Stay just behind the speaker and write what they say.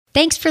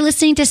Thanks for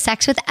listening to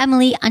Sex with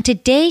Emily. On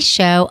today's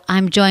show,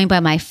 I'm joined by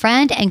my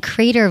friend and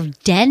creator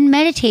of Den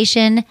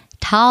Meditation,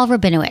 Tal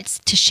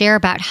Rabinowitz, to share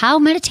about how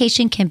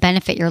meditation can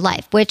benefit your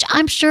life, which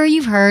I'm sure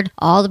you've heard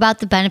all about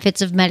the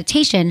benefits of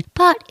meditation,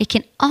 but it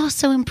can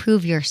also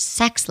improve your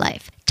sex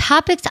life.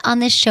 Topics on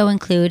this show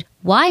include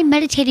why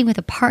meditating with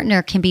a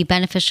partner can be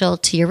beneficial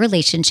to your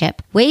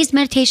relationship, ways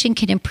meditation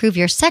can improve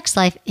your sex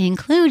life,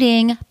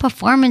 including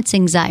performance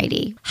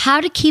anxiety, how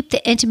to keep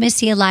the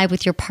intimacy alive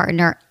with your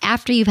partner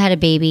after you've had a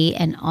baby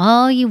and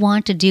all you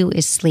want to do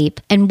is sleep,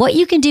 and what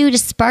you can do to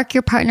spark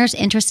your partner's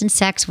interest in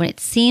sex when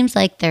it seems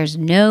like there's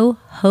no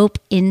hope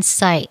in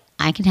sight.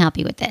 I can help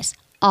you with this.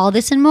 All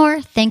this and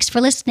more. Thanks for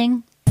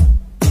listening.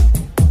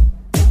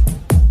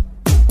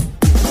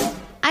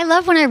 I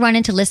love when I run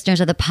into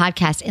listeners of the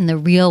podcast in the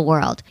real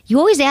world. You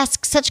always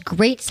ask such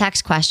great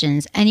sex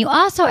questions, and you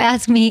also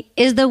ask me,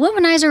 is the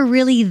womanizer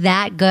really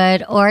that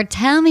good? Or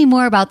tell me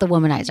more about the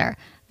womanizer,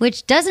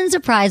 which doesn't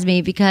surprise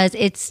me because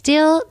it's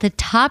still the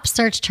top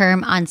search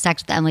term on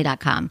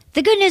sexwithemily.com.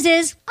 The good news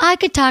is I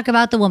could talk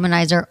about the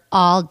womanizer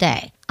all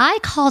day. I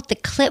call it the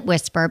clit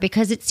whisper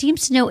because it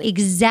seems to know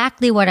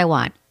exactly what I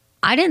want.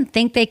 I didn't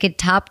think they could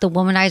top the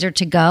Womanizer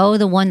To Go,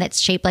 the one that's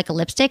shaped like a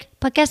lipstick,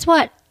 but guess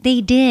what? They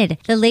did.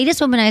 The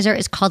latest womanizer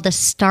is called the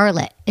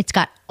Starlet. It's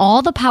got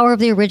all the power of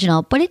the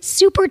original, but it's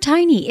super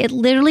tiny. It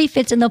literally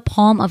fits in the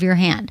palm of your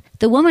hand.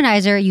 The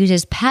womanizer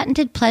uses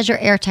patented pleasure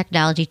air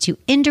technology to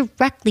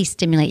indirectly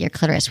stimulate your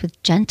clitoris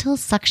with gentle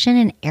suction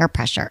and air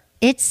pressure.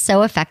 It's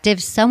so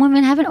effective, some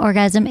women have an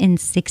orgasm in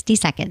 60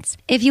 seconds.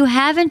 If you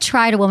haven't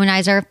tried a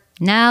womanizer,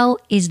 now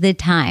is the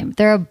time.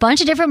 There are a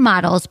bunch of different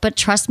models, but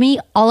trust me,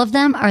 all of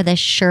them are the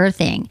sure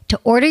thing. To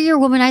order your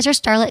Womanizer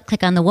Starlet,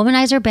 click on the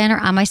Womanizer banner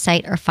on my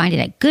site or find it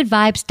at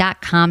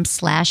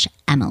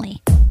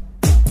goodvibes.com/Emily.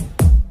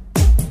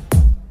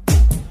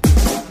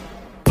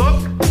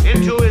 Look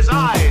into his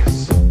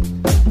eyes.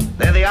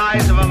 They're the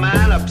eyes of a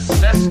man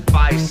obsessed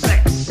by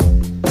sex.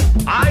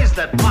 Eyes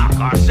that mock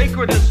our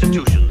sacred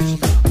institutions.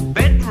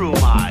 Bedroom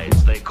eyes,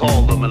 they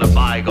call them in a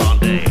bygone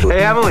day.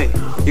 Hey, Emily,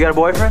 you got a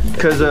boyfriend?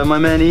 Because my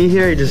man E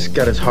here, he just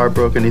got his heart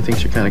broken. He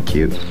thinks you're kind of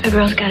cute. A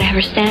girl's got to have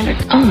her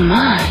standards. Oh,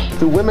 my.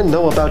 Do women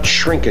know about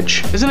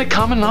shrinkage? Isn't it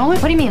common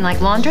knowledge? What do you mean, like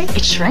laundry?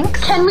 It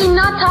shrinks? Can we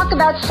not talk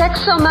about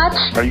sex so much?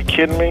 Are you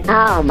kidding me?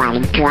 Oh my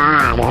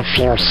God, it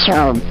feels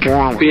so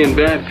good. Being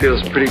bad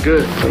feels pretty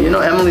good. But you know,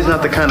 Emily's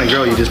not the kind of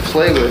girl you just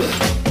play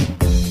with.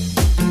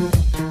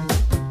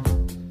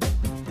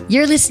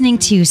 You're listening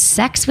to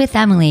Sex with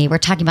Emily. We're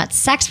talking about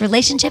sex,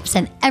 relationships,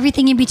 and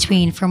everything in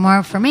between. For more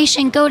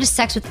information, go to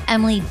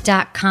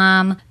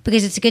sexwithemily.com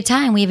because it's a good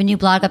time. We have a new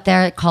blog up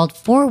there called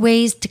 4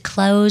 Ways to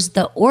Close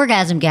the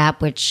Orgasm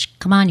Gap, which,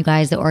 come on, you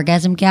guys, the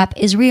orgasm gap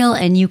is real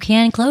and you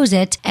can close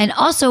it. And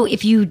also,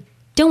 if you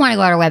don't want to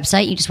go to our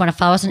website, you just want to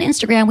follow us on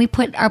Instagram, we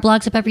put our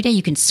blogs up every day.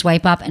 You can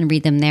swipe up and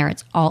read them there.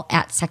 It's all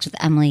at Sex with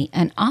Emily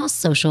and all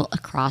social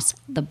across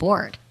the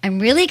board. I'm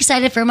really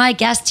excited for my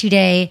guest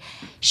today.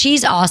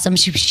 She's awesome.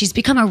 She's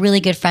become a really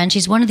good friend.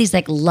 She's one of these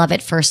like love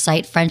at first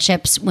sight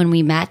friendships when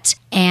we met.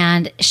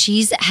 And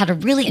she's had a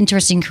really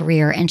interesting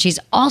career. And she's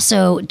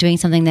also doing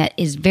something that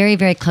is very,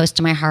 very close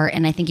to my heart.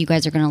 And I think you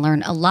guys are going to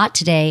learn a lot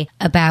today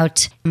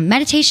about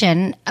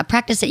meditation, a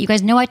practice that you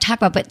guys know I talk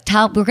about. But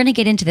Tal, we're going to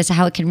get into this,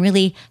 how it can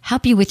really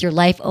help you with your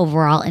life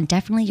overall and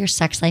definitely your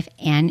sex life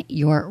and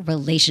your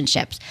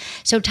relationships.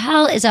 So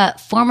Tal is a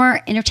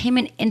former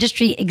entertainment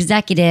industry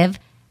executive,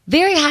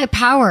 very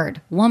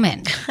high-powered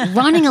woman,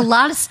 running a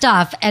lot of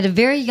stuff at a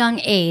very young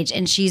age,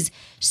 and she's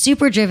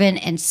super driven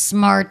and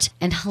smart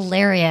and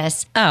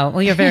hilarious. Oh,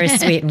 well, you're very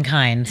sweet and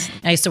kind.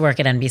 I used to work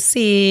at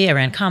NBC. I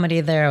ran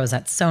comedy there. I was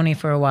at Sony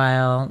for a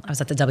while. I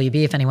was at the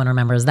WB, if anyone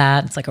remembers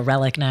that. It's like a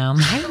relic now.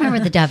 I remember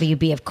the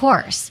WB, of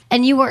course.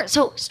 And you were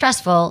so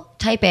stressful,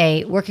 type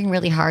A, working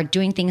really hard,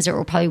 doing things that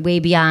were probably way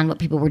beyond what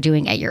people were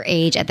doing at your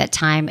age at that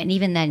time. And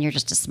even then, you're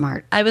just a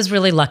smart. I was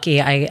really lucky.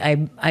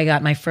 I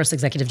got my first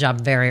executive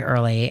job very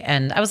early.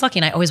 And I was lucky.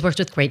 And I always worked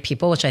with great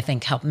people, which I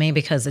think helped me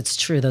because it's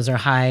true. Those are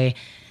high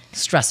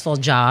stressful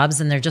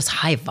jobs and they're just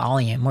high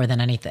volume more than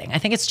anything. I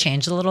think it's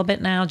changed a little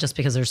bit now just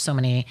because there's so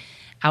many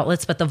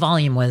outlets, but the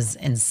volume was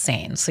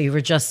insane. So you were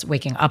just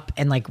waking up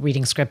and like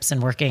reading scripts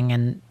and working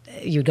and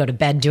you'd go to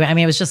bed doing,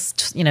 it was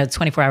just,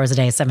 24 hours a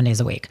day, 7 days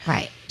a week.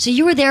 Right. So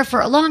you were there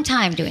for a long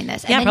time doing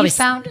this. And yeah, then probably you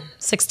found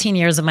 16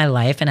 years of my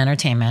life in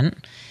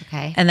entertainment.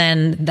 Okay. And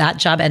then that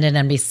job ended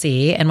at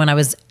NBC. And when I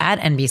was at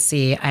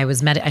NBC, I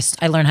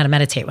learned how to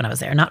meditate when I was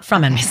there, not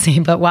from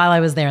NBC, but while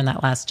I was there in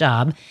that last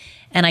job.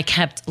 And I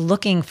kept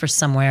looking for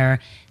somewhere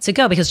to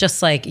go because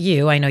just like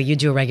you, I know you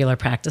do a regular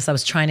practice. I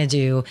was trying to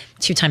do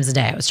 2 times a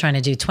day. I was trying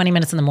to do 20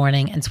 minutes in the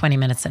morning and 20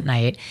 minutes at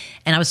night.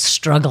 And I was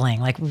struggling,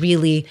 like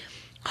really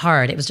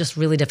hard. It was just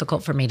really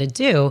difficult for me to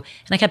do.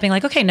 And I kept being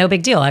like, okay, no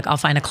big deal. Like I'll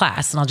find a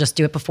class and I'll just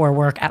do it before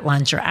work, at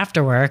lunch, or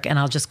after work. And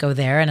I'll just go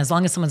there. And as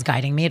long as someone's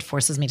guiding me, it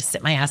forces me to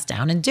sit my ass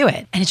down and do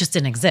it. And it just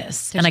didn't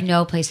exist. There's and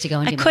no place to go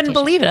and I do couldn't meditation.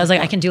 believe it. I was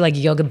like, I can do like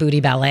yoga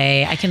booty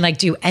ballet. I can like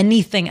do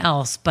anything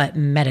else but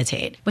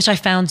meditate, which I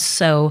found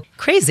so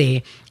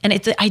crazy. And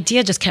the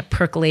idea just kept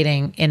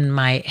percolating in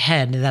my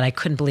head that I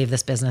couldn't believe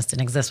this business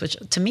didn't exist, which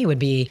to me would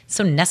be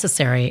so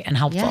necessary and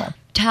helpful. Yeah.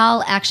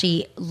 Tal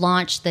actually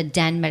launched the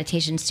Den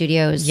Meditation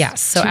Studios.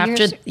 Yes. So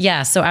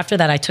after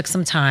that, I took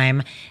some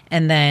time,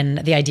 and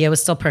then the idea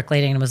was still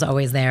percolating and was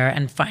always there.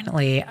 And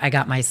finally, I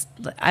got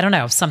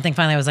something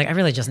finally I was like, I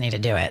really just need to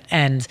do it.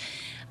 And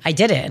I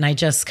did it, and I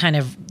just kind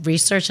of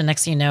researched, and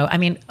next thing you know, I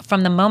mean,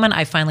 from the moment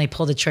I finally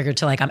pulled the trigger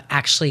to like, I'm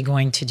actually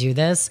going to do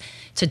this,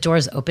 to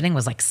doors opening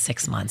was like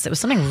 6 months. It was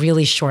something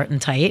really short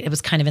and tight. It was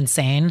kind of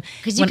insane.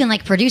 Because you can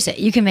like produce it.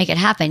 You can make it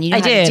happen. You know I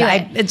how did.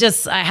 to do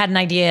it. I had an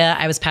idea.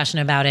 I was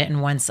passionate about it.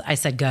 And once I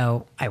said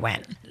go, I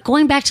went.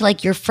 Going back to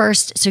like your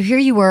first, so here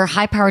you were,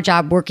 high power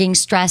job, working,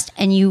 stressed,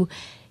 and you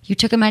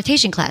took a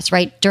meditation class,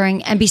 right?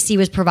 During NBC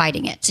was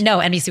providing it. No,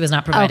 NBC was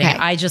not providing Okay.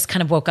 it. I just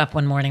kind of woke up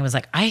one morning and was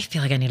like, I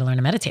feel like I need to learn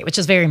to meditate, which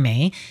is very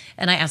me.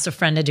 And I asked a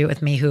friend to do it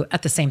with me who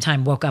at the same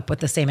time woke up with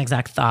the same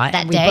exact thought.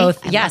 That We day? both,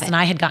 I love yes. it. And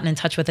I had gotten in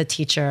touch with a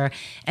teacher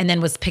and then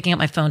was picking up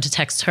my phone to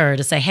text her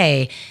to say,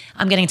 hey,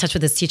 I'm getting in touch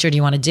with this teacher. Do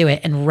you want to do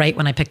it? And right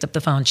when I picked up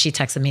the phone, she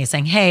texted me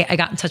saying, hey, I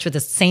got in touch with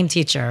this same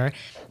teacher.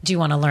 Do you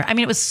want to learn? I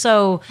mean, it was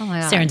so my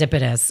God.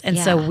 serendipitous. And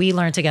so Yeah. we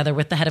learned together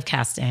with the head of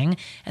casting,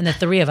 and the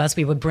three of us,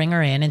 we would bring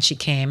her in and she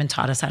came and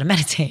taught us how to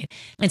meditate.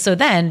 And so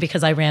then,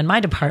 because I ran my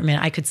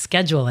department, I could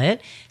schedule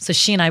it. So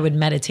she and I would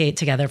meditate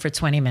together for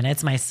 20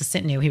 minutes. My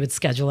assistant knew he would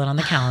schedule it on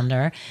the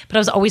calendar, but I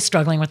was always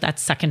struggling with that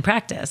second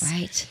practice.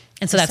 Right.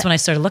 And so that's when I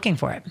started looking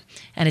for it,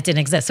 and it didn't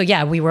exist. So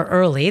yeah, we were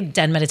early.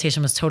 Den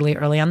meditation was totally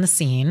early on the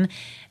scene.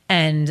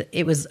 And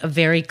it was a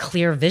very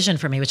clear vision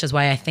for me, which is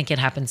why I think it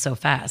happened so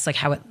fast, like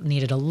how it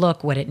needed to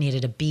look, what it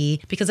needed to be.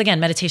 Because again,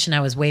 meditation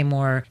now is way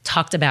more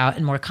talked about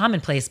and more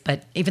commonplace.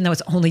 But even though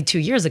it's only 2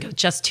 years ago,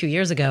 just 2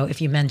 years ago, if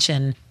you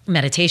mention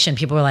meditation,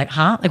 people were like,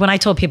 huh? Like when I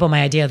told people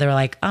my idea, they were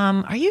like,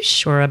 are you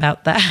sure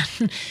about that?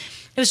 It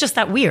was just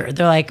that weird.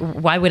 They're like,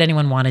 why would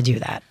anyone want to do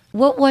that?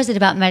 What was it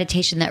about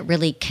meditation that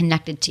really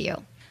connected to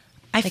you?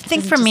 I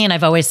think for me, and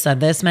I've always said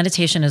this,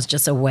 meditation is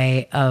just a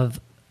way of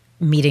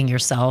meeting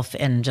yourself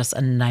in just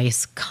a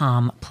nice,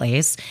 calm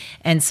place.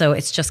 And so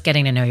it's just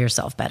getting to know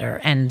yourself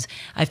better. And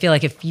I feel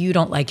like if you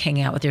don't like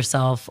hanging out with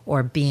yourself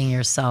or being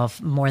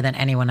yourself more than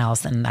anyone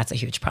else, then that's a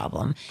huge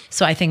problem.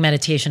 So I think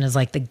meditation is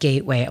like the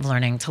gateway of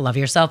learning to love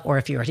yourself, or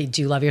if you already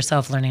do love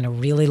yourself, learning to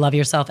really love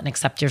yourself and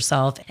accept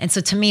yourself. And so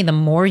to me, the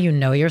more you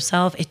know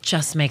yourself, it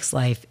just makes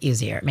life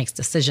easier. It makes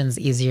decisions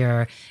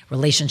easier,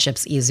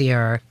 relationships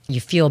easier, you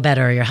feel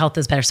better, your health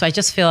is better. So I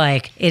just feel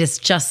like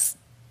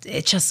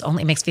it just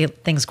only makes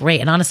things great.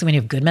 And honestly, when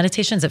you have good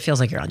meditations, it feels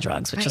like you're on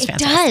drugs, which is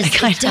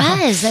fantastic. It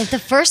does. Like the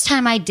first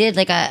time I did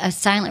like a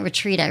silent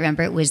retreat, I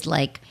remember it was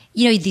like,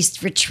 you know,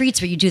 these retreats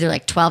where you do, they're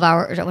like 12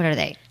 hours, what are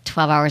they?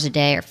 12 hours a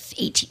day or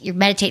 18, you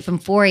meditate from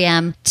 4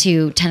 a.m.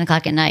 to 10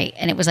 o'clock at night.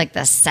 And it was like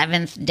the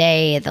 7th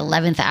day, the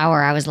 11th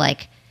hour, I was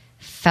like,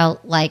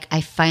 felt like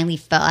I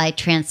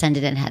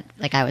transcended and had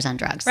like I was on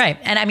drugs. Right.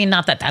 And I mean,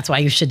 not that that's why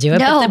you should do it,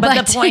 No,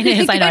 but the point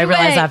is, I know I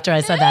realized way. after I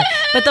said that,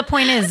 but the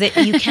point is that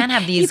you can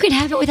have these. You could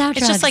have it without It's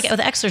drugs. just like with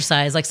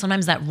exercise, like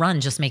sometimes that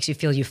run just makes you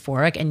feel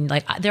euphoric. And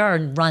like there are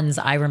runs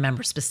I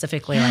remember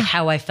specifically, like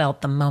how I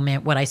felt the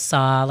moment, what I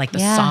saw, like the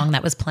song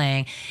that was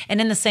playing. And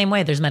in the same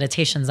way, there's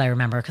meditations I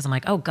remember because I'm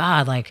like, oh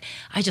God, like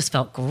I just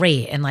felt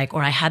great. And like,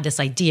 or I had this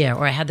idea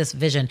or I had this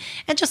vision.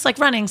 And just like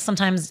running,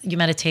 sometimes you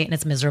meditate and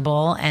it's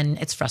miserable and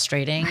it's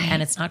frustrating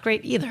and it's not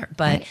great either.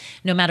 But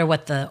no matter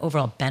what, the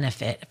overall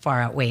benefit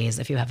far outweighs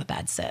if you have a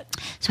bad sit.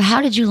 So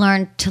how did you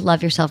learn to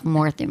love yourself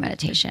more through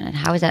meditation? And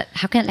how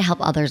can it help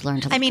others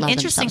learn to love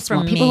interesting themselves for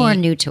more? me, People who are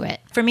new to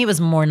it. For me, it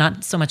was more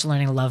not so much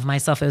learning to love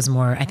myself. It was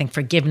more, I think,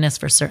 forgiveness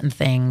for certain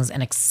things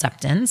and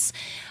acceptance.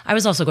 I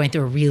was also going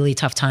through a really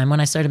tough time when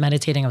I started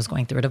meditating. I was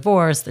going through a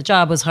divorce. The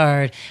job was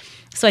hard.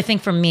 So I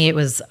think for me, it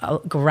was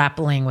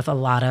grappling with a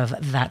lot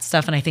of that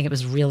stuff. And I think it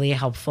was really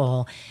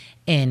helpful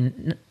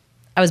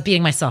I was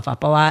beating myself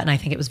up a lot, and I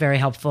think it was very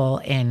helpful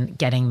in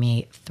getting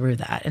me through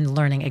that and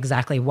learning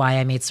exactly why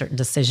I made certain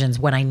decisions,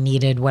 what I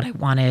needed, what I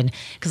wanted,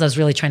 because I was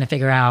really trying to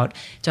figure out,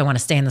 do I want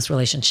to stay in this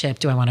relationship?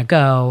 Do I want to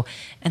go?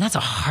 And that's a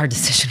hard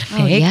decision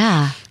to make.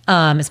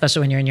 Especially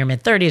when you're in your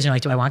mid-30s and you're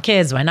like, do I want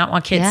kids? Do I not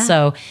want kids? Yeah.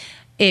 So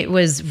it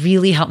was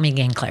really helped me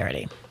gain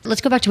clarity.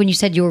 Let's go back to when you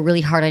said you were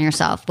really hard on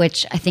yourself,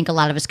 which I think a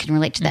lot of us can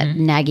relate to, that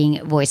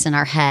nagging voice in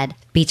our head,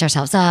 beats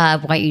ourselves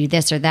up, why you do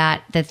this or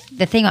that. The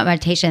thing about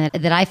meditation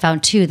that I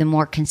found too, the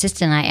more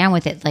consistent I am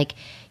with it, like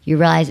you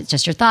realize it's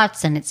just your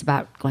thoughts and it's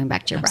about going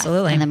back to your breath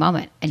in the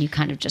moment. And you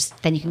kind of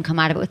then you can come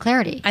out of it with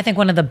clarity. I think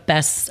one of the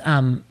best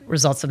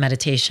results of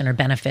meditation or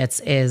benefits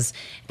is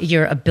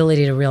your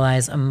ability to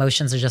realize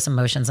emotions are just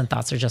emotions and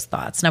thoughts are just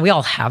thoughts. Now, we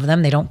all have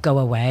them. They don't go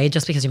away.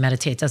 Just because you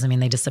meditate doesn't mean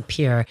they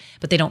disappear,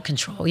 but they don't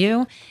control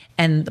you.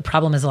 And the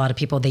problem is a lot of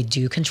people, they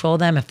do control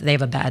them. If they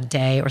have a bad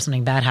day or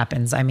something bad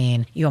happens, I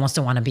mean, you almost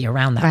don't want to be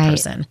around that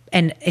person.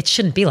 And it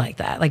shouldn't be like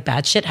that. Like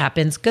bad shit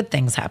happens, good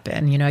things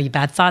happen, you know,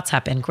 bad thoughts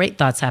happen, great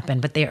thoughts happen,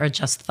 but they are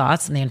just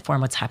thoughts and they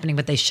inform what's happening,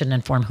 but they shouldn't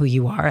inform who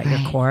you are at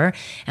your core.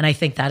 And I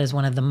think that is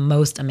one of the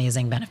most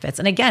amazing benefits.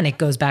 And again, it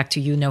goes back to,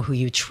 you know who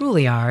you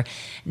truly are,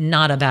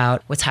 not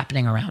about what's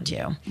happening around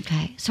you.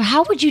 Okay. So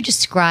how would you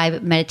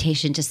describe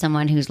meditation to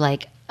someone who's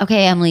like,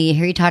 okay, Emily, I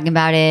hear you talking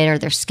about it, or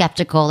they're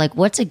skeptical. Like,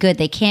 what's a good,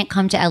 they can't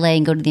come to LA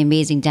and go to the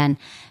Amazing Den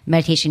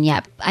meditation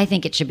yet. I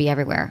think it should be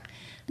everywhere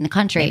in the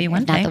country, Maybe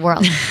one if not day. the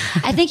world.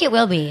 I think it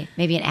will be.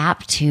 Maybe an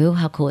app too.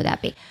 How cool would that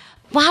be?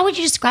 Well, how would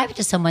you describe it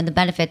to someone, the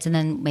benefits, and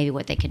then maybe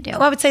what they can do?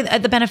 Well, I would say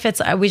the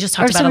benefits, we just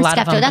talked Or about a someone's lot of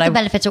skeptical, them. not but the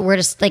benefits, but we're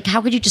just like,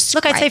 how could you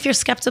describe? Look, I'd say if you're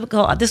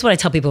skeptical, this is what I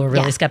tell people who are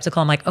really Yeah.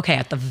 skeptical. I'm like, okay,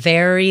 at the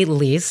very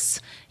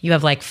least, you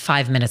have like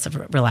 5 minutes of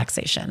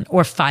relaxation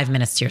or 5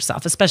 minutes to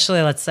yourself, especially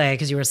let's say,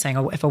 because you were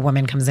saying if a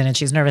woman comes in and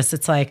she's nervous,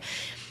 it's like,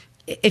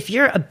 if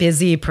you're a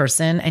busy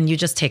person and you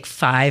just take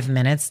 5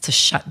 minutes to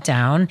shut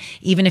down,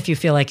 even if you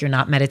feel like you're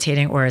not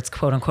meditating or it's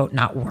quote unquote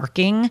not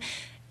working,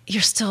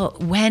 you're still,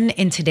 when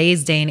in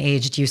today's day and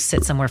age do you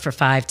sit somewhere for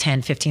 5,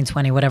 10, 15,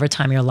 20, whatever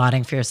time you're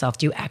allotting for yourself,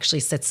 do you actually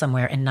sit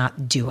somewhere and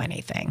not do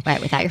anything? Right,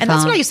 without your And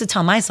that's phone. what I used to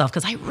tell myself,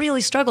 because I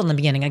really struggled in the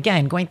beginning.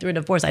 Again, going through a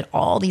divorce, I had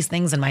all these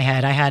things in my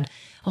head. I had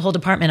a whole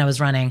department I was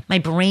running. My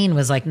brain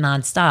was like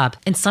nonstop.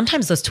 And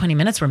sometimes those 20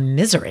 minutes were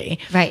misery.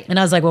 Right. And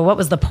I was like, well, what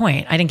was the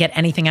point? I didn't get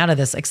anything out of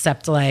this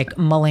except like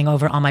mulling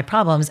over all my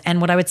problems. And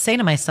what I would say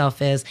to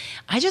myself is,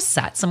 I just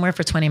sat somewhere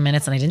for 20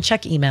 minutes and I didn't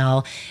check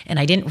email and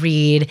I didn't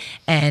read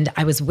and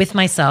I was with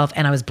myself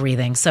and I was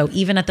breathing. So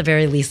even at the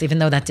very least, even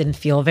though that didn't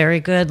feel very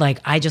good, like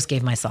I just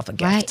gave myself a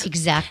gift. Right,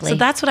 exactly. So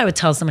that's what I would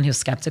tell someone who's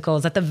skeptical,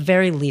 is at the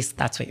very least,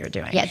 that's what you're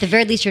doing. Yeah, at the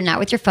very least, you're not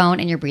with your phone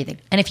and you're breathing.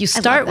 And if you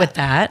start with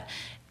that,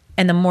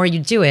 and the more you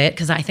do it,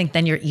 because I think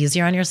then you're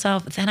easier on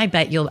yourself, then I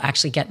bet you'll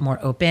actually get more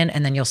open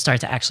and then you'll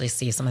start to actually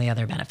see some of the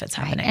other benefits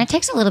happening. And it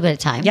takes a little bit of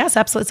time. Yes,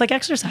 absolutely. It's like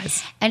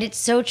exercise. And it's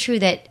so true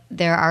that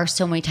there are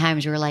so many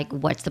times where like,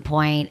 what's the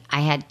point?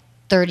 I had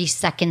 30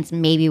 seconds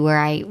maybe where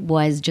I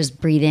was just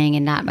breathing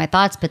and not my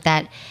thoughts, but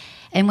that,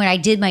 and when I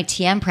did my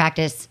TM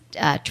practice,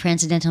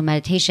 transcendental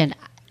meditation,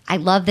 I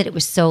love that it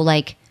was so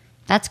like,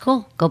 that's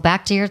cool. Go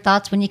back to your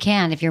thoughts when you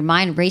can. If your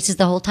mind races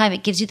the whole time,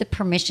 it gives you the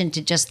permission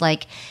to just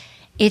like,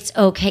 it's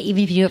okay.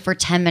 Even if you do it for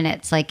 10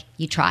 minutes, like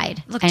you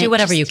tried. Look, And do it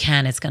whatever just- you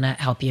can. It's going to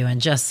help you.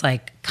 And just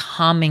like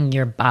calming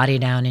your body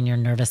down and your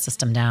nervous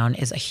system down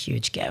is a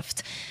huge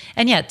gift.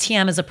 And yeah,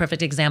 TM is a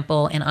perfect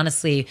example. And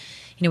honestly,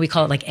 you know, we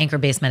call it like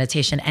anchor-based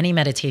meditation, any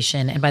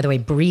meditation. And by the way,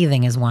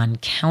 breathing is one,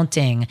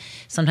 counting.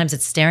 Sometimes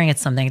it's staring at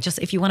something. Just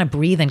if you want to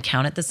breathe and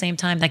count at the same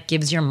time, that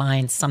gives your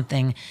mind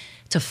something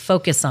to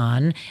focus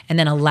on and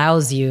then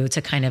allows you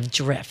to kind of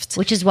drift.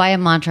 Which is why a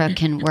mantra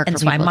can work And for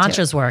it's why people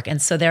mantras too. work.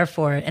 And so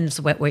therefore, and it's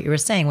what you were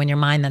saying, when your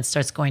mind then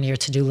starts going to your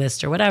to-do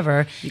list or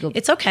whatever,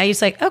 it's okay. You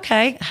say,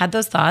 okay, had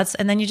those thoughts.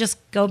 And then you just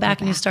go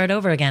back and you start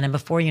over again. And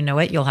before you know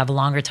it, you'll have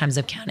longer times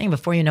of counting.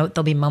 Before you know it,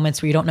 there'll be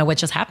moments where you don't know what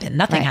just happened.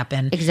 Nothing Right.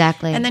 happened.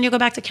 Exactly. And then you'll go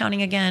back to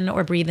counting again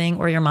or breathing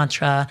or your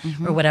mantra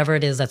or whatever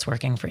it is that's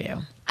working for you.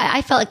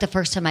 I felt like the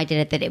first time I did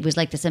it that it was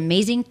like this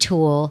amazing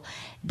tool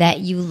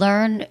that you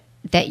learn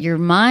that your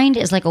mind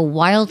is like a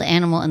wild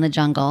animal in the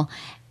jungle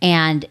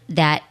and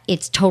that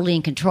it's totally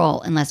in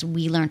control unless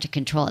we learn to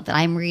control it, that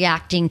I'm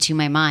reacting to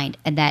my mind,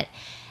 and that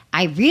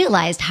I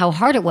realized how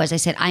hard it was. I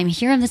said, I'm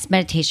here on this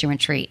meditation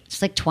retreat. It's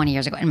like 20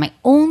 years ago. And my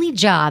only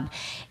job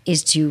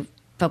is to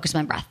focus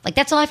my breath. Like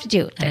that's all I have to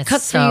do. They it's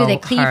cook for you, so they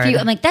clean for you. hard.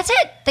 I'm like, that's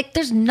it. Like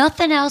there's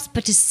nothing else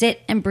but to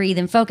sit and breathe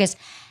and focus.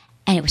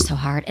 And it was so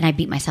hard. And I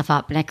beat myself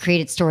up and I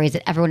created stories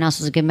that everyone else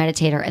was a good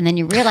meditator. And then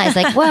you realize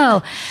like,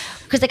 whoa,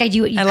 because like I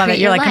do what you I love it. create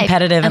You're, your like, life.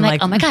 competitive I'm and, like,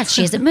 like- oh my God,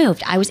 she hasn't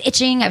moved. I was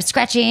itching, I was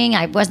scratching,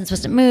 I wasn't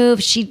supposed to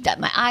move.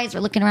 My eyes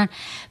were looking around.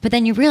 But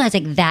then you realize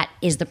like that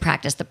is the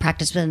practice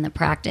within the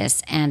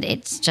practice. And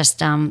it's just,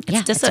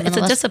 It's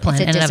a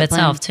discipline in and of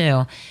itself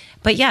too.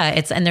 But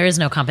yeah, and there is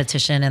no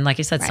competition. And like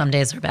you said, some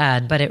days are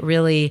bad, but it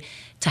really,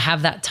 to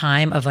have that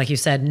time of, like you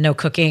said, no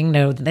cooking,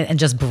 and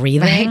just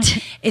breathing,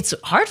 Right. it's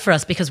hard for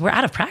us because we're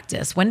out of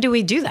practice. When do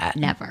we do that?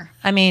 Never.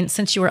 I mean,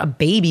 since you were a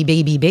baby,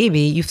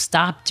 you've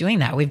stopped doing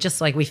that. We've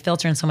just like, we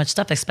filter in so much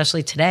stuff,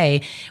 especially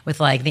today with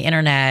like the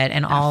internet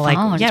and all Phones.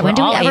 like, yeah,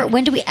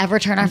 When do we ever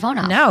turn our phone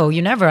off? No,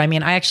 you never. I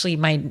mean,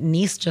 my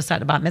niece just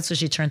had a bat mitzvah.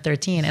 She turned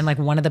 13. And like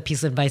one of the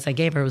pieces of advice I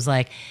gave her was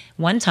like,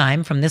 one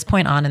time from this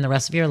point on in the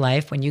rest of your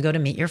life, when you go to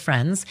meet your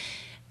friends,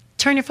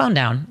 turn your phone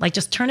down. Like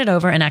just turn it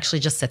over and actually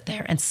just sit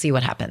there and see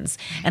what happens.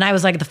 And I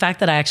was like, the fact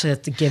that I actually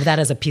have to give that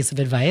as a piece of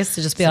advice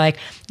to just be like,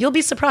 you'll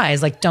be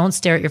surprised. Like don't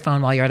stare at your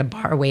phone while you're at a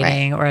bar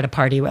waiting or at a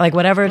party, like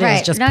whatever it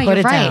is, just put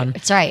it down.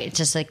 It's right. It's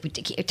just like we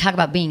talk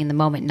about being in the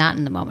moment, not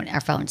in the moment.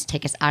 Our phones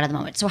take us out of the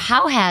moment. So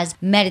how has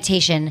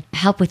meditation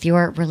helped with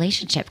your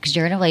relationship? Because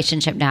you're in a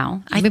relationship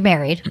now. You're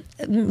married.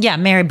 Yeah,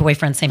 married,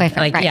 boyfriend, same Boyfriend,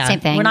 like right, yeah, same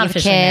thing. We're not You have a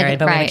officially kid, married,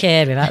 but we have a right.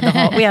 kid. We have the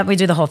whole, we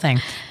do the whole thing.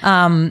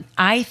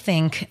 I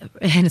think,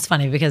 and it's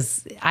funny because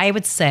I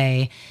would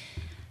say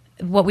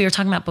what we were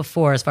talking about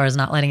before, as far as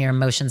not letting your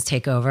emotions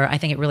take over, I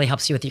think it really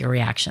helps you with your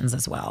reactions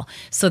as well.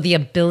 So the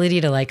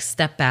ability to like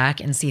step back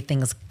and see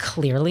things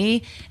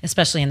clearly,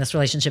 especially in this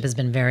relationship, has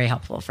been very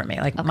helpful for me.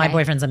 Like my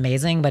boyfriend's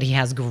amazing, but he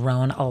has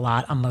grown a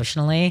lot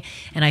emotionally.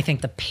 And I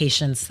think the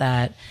patience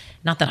that,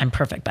 not that I'm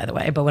perfect, by the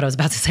way, but what I was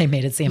about to say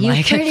made it seem You're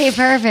like pretty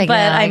perfect.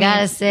 But I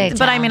gotta say,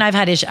 but I mean, I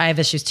have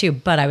issues too.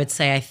 But I would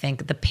say I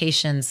think the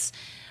patience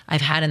I've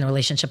had in the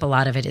relationship, a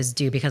lot of it is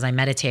due because I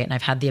meditate, and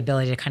I've had the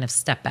ability to kind of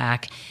step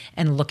back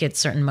and look at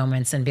certain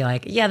moments and be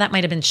like, yeah, that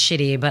might have been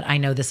shitty, but I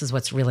know this is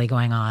what's really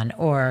going on.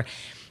 Or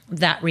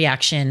that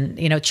reaction,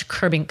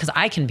 curbing, because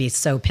I can be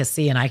so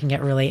pissy and I can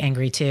get really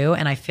angry too.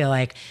 And I feel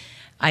like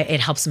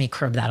it helps me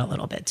curb that a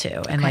little bit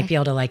too, and like be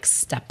able to like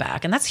step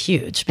back. And that's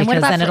huge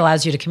because then it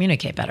allows you to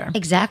communicate better.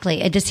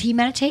 Exactly. Does he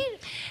meditate?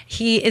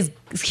 He's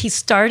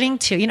starting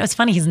to, it's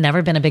funny. He's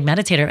never been a big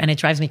meditator, and it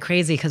drives me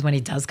crazy because when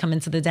he does come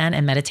into the den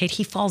and meditate,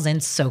 he falls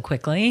in so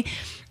quickly.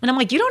 And I'm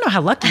like, you don't know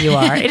how lucky you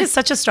are. It is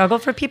such a struggle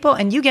for people,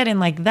 and you get in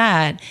like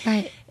that.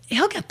 Right.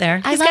 He'll get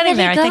there. He's getting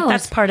there. I think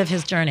that's part of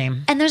his journey.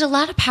 And there's a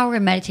lot of power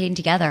in meditating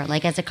together,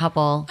 like as a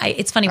couple.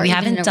 It's funny, we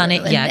haven't done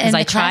it yet because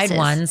I tried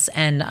once,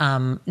 and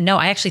no,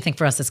 I actually think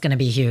for us it's going to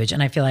be huge,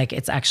 and I feel like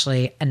it's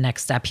actually a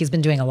next step. He's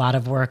been doing a lot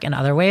of work in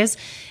other ways,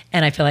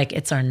 and I feel like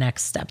it's our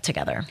next step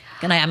together,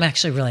 and I'm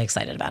actually really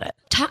excited about it.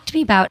 Talk to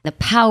me about the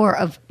power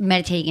of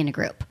meditating in a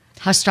group.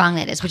 How strong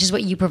that is, which is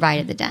what you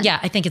provide at the den. Yeah,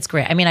 I think it's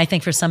great. I mean, I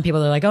think for some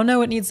people, they're like, oh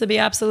no, it needs to be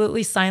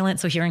absolutely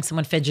silent. So hearing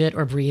someone fidget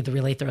or breathe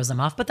really throws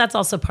them off. But that's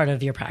also part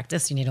of your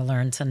practice. You need to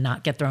learn to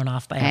not get thrown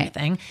off by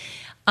anything.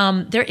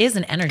 There is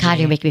an energy. God,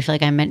 you're making me feel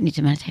like I need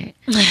to meditate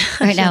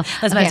right now.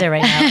 Let's meditate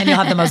right now, and you'll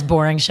have the most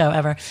boring show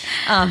ever.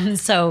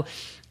 So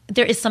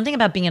there is something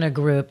about being in a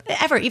group,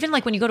 even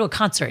like when you go to a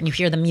concert and you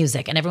hear the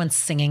music and everyone's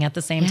singing at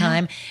the same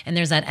time and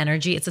there's that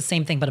energy. It's the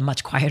same thing, but a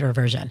much quieter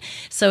version.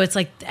 So it's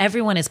like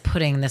everyone is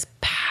putting this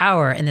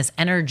power and this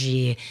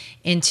energy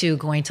into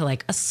going to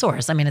like a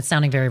source. I mean, it's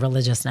sounding very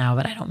religious now,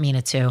 but I don't mean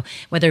it to,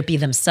 whether it be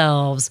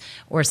themselves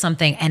or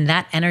something. And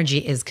that energy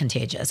is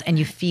contagious, and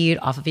you feed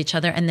off of each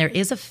other. And there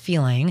is a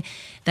feeling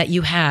that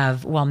you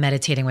have while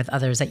meditating with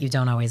others that you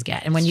don't always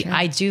get. And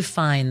I do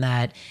find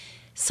that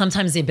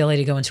sometimes the ability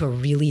to go into a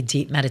really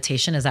deep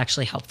meditation is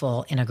actually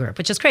helpful in a group,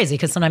 which is crazy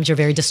because sometimes you're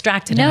very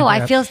distracted. No,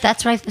 I feel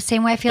that's right. The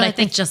same way I feel. But I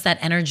think just that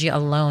energy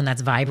alone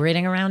that's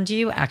vibrating around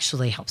you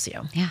actually helps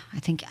you. Yeah, I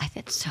think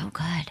it's so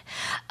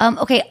good.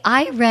 Okay,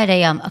 I read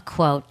a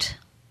quote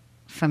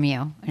from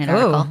you in an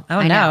article.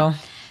 Oh no.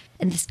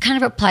 And this kind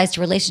of applies to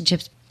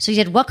relationships. So you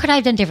said, what could I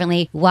have done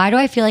differently? Why do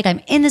I feel like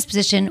I'm in this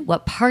position?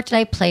 What part did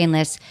I play in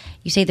this?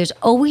 You say there's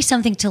always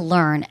something to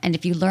learn. And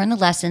if you learn the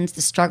lessons,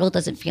 the struggle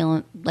doesn't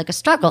feel like a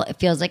struggle. It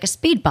feels like a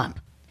speed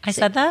bump. I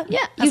said that?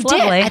 Yeah, that's you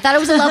lovely. did. I thought it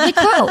was a lovely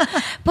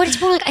quote. But it's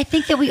more like, I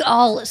think that we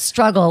all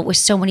struggle with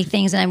so many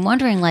things. And I'm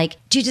wondering, like,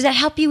 does that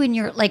help you in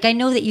your, like, I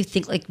know that you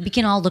think, like, we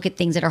can all look at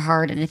things that are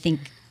hard and I think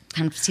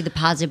kind of see the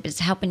positive, but does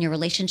it help in your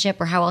relationship,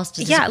 or how else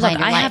does this apply in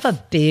your life? I have a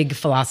big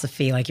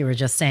philosophy, like you were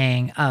just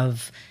saying,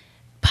 of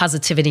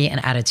positivity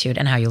and attitude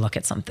and how you look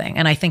at something.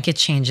 And I think it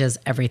changes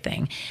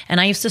everything.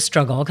 And I used to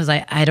struggle because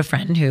I had a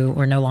friend who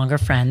were no longer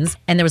friends,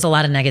 and there was a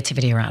lot of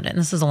negativity around it. And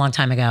this was a long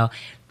time ago.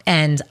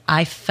 And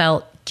I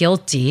felt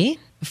guilty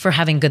for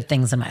having good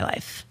things in my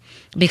life,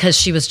 because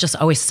she was just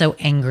always so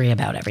angry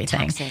about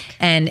everything. Toxic.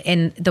 And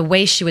in the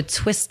way she would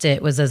twist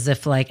it was as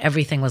if like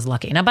everything was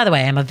lucky. Now, by the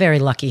way, I'm a very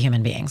lucky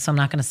human being, so I'm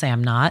not going to say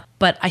I'm not.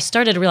 But I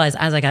started to realize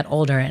as I got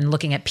older and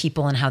looking at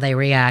people and how they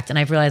react, and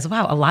I've realized,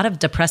 wow, a lot of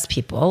depressed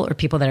people or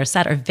people that are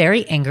sad are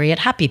very angry at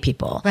happy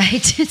people.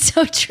 Right, it's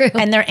so true.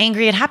 And they're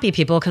angry at happy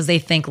people because they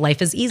think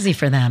life is easy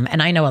for them.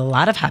 And I know a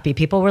lot of happy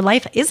people where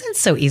life isn't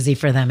so easy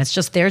for them. It's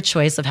just their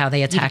choice of how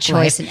they attack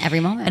choice life in every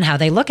moment and how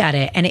they look at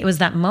it. And it was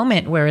that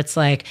moment where it's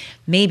like,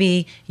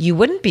 maybe you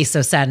wouldn't be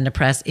so sad and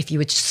depressed if you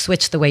would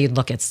switch the way you'd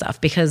look at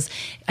stuff. Because,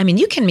 I mean,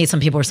 you can meet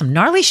some people where some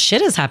gnarly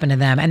shit has happened to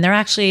them and they're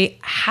actually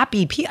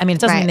happy people. I mean, it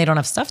doesn't mean they don't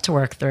have stuff to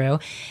work through.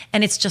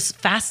 And it's just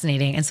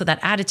fascinating. And so that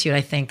attitude,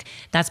 I think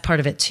that's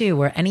part of it too,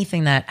 where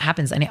anything that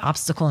happens, any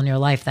obstacle in your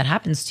life that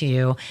happens to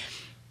you,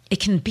 it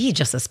can be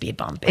just a speed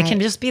bump. It can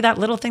just be that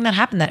little thing that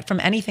happened, that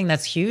from anything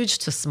that's huge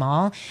to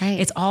small,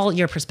 it's all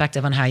your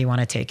perspective on how you want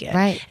to take it.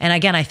 Right. And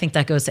again, I think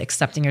that goes to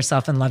accepting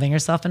yourself and loving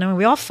yourself. And knowing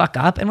we all fuck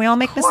up and we all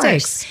make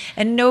mistakes,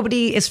 and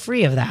nobody is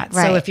free of that.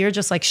 Right. So if you're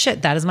just like,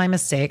 shit, that is my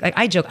mistake. Like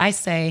I joke, I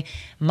say,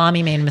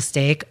 mommy made a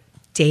mistake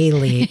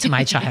daily to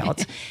my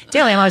child.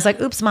 Daily, I'm always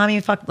like, oops, mommy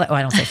fucked. Oh,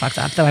 I don't say fucked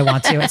up, though I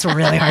want to. It's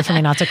really hard for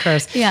me not to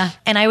curse. Yeah.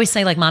 And I always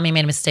say, like, mommy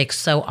made a mistake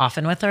so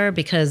often with her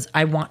because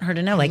I want her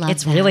to know, like,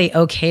 it's really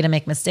okay to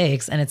make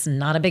mistakes and it's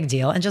not a big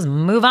deal, and just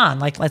move on.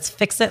 Like, let's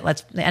fix it.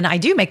 And I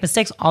do make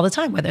mistakes all the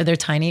time, whether they're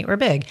tiny or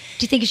big.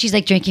 Do you think if she's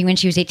like drinking when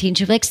she was 18,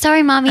 she'd be like,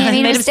 sorry, mommy, I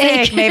made a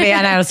mistake. Maybe.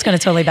 I know it's going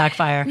to totally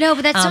backfire. No,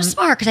 but that's so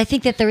smart, because I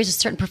think that there is a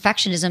certain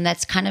perfectionism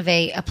that's kind of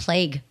a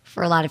plague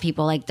for a lot of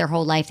people. Like their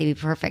whole life they'd be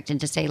perfect, and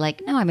to say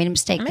like, no, I made a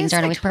mistake. Things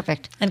aren't always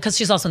perfect. And because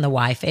she's also in the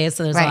why phase,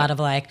 so there's a lot of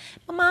like,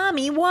 well,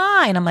 mommy,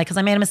 why? And I'm like, because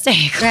I made a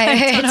mistake.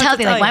 Right. It's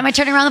healthy. Like, why am I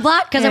turning around the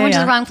block? Because I went to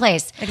the wrong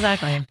place.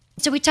 Exactly.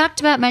 So we talked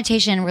about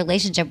meditation and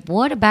relationship.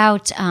 What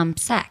about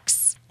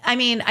sex? I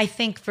mean, I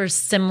think for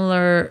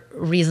similar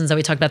reasons that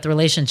we talked about the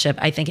relationship,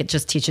 I think it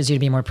just teaches you to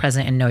be more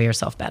present and know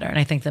yourself better. And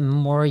I think the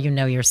more you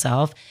know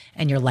yourself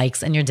and your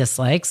likes and your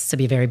dislikes, to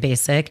be very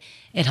basic,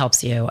 it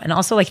helps you. And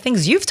also like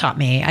things you've taught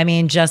me. I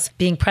mean, just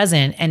being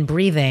present and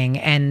breathing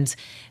and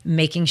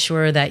making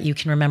sure that you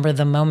can remember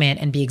the moment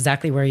and be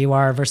exactly where you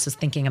are versus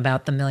thinking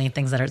about the million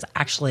things that are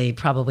actually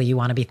probably you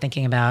want to be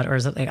thinking about or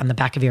is it like on the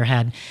back of your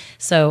head.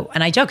 So,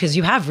 and I joke because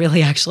you have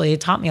really actually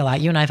taught me a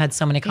lot. You and I have had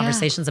so many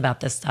conversations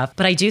about this stuff,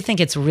 but I do think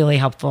it's really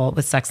helpful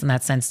with sex in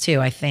that sense too.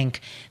 I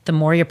think the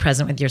more you're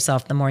present with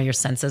yourself, the more your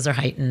senses are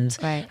heightened.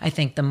 Right. I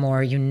think the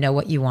more you know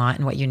what you want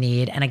and what you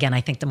need. And again,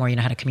 I think the more you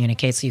know how to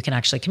communicate so you can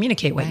actually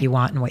communicate what you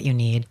want and what you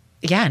need.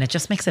 Yeah, and it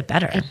just makes it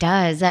better. It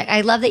does.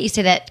 I love that you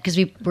say that because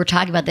we were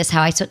talking about this,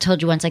 how I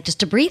told you once, like just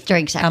to breathe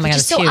during sex. Oh my God, which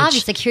is it's so huge.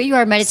 obvious. Like here you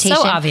are, meditation.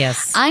 So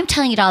obvious. I'm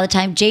telling it all the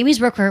time.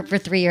 Jamie's worked for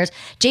 3 years.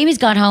 Jamie's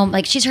gone home.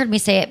 Like she's heard me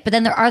say it. But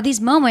then there are these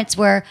moments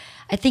where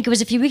I think it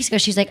was a few weeks ago,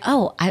 she's like,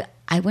 oh,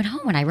 I went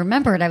home and I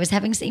remembered I was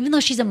having, even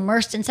though she's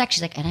immersed in sex,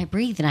 she's like, and I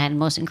breathed and I had the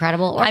most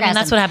incredible orgasm. I mean,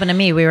 that's what happened to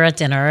me. We were at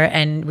dinner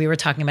and we were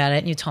talking about it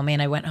and you told me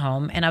and I went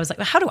home and I was like,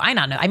 well, how do I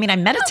not know? I mean, I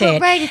meditate. Oh,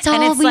 right. It's all,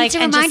 and it's we like, need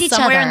to and remind just each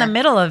somewhere other. in the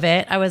middle of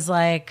it, I was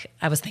like,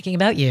 I was thinking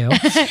about you. And,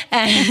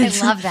 I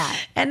love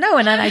that. And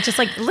then I just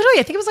like, literally,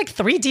 I think it was like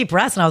 3 deep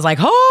breaths and I was like,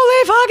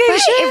 holy fucking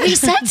shit. It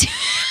reset.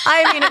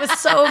 I mean, it was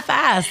so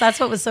fast. That's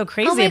what was so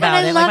crazy Oh my God, about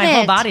I it. love Like my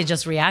whole it. body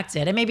just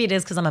reacted. And maybe it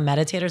is because I'm a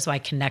meditator, so I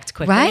connect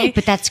quickly.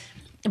 Right.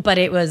 But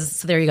it was,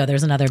 so there you go.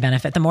 There's another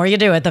benefit. The more you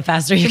do it, the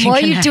faster you The can more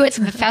connect. you do it,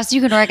 the faster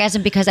you can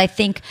orgasm, because I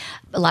think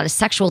a lot of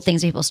sexual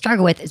things people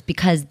struggle with is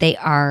because they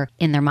are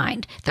in their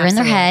mind. They're in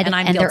their Absolutely. head. And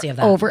I'm guilty they're of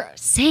that. over.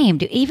 Same.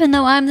 Dude. Even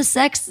though I'm the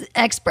sex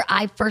expert,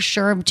 I for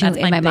sure am too That's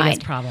in my biggest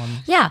mind. problem.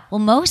 Yeah.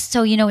 Well,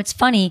 so, it's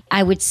funny.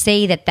 I would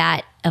say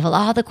that of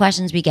all the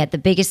questions we get, the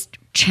biggest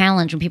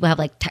challenge when people have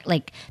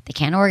like they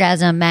can't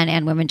orgasm, men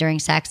and women during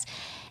sex,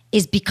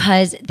 is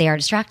because they are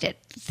distracted.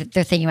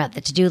 They're thinking about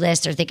the to-do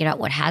list. They're thinking about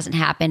what hasn't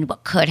happened,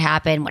 what could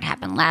happen, what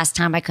happened last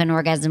time I couldn't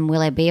orgasm.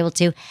 Will I be able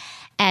to?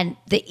 And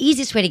the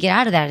easiest way to get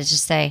out of that is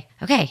just say,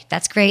 okay,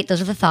 that's great.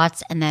 Those are the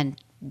thoughts. And then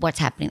what's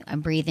happening?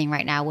 I'm breathing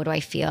right now. What do I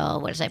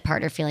feel? What does my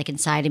partner feel like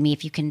inside of me?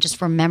 If you can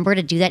just remember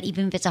to do that,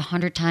 even if it's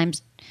 100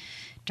 times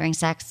during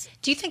sex.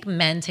 Do you think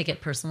men take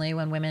it personally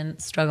when women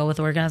struggle with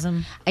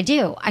orgasm? I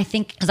do. I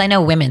think. Because I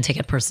know women take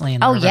it personally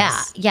in the reverse.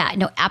 Yeah. Yeah.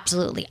 No,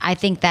 absolutely. I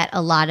think that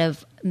a lot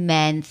of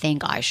men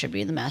think I should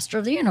be the master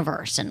of the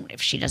universe. And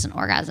if she doesn't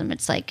orgasm,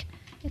 it's like,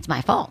 it's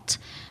my fault.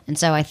 And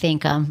so I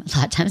think a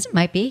lot of times it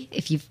might be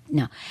if you've,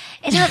 no.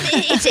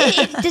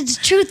 The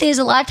truth is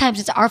a lot of times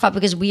it's our fault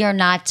because we are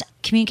not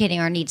communicating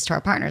our needs to our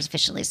partners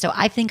efficiently. So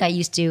I think I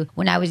used to,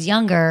 when I was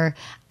younger,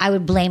 I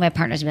would blame my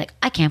partners and be like,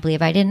 I can't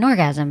believe I didn't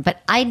orgasm.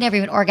 But I never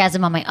even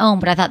orgasm on my own.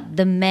 But I thought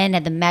the men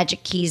had the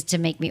magic keys to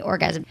make me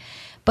orgasm.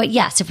 But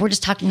yes, if we're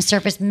just talking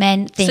surface,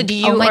 men think, So do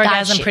you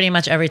orgasm pretty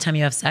much every time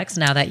you have sex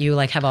now that you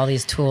like have all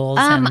these tools?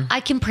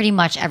 I can pretty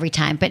much every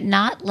time, but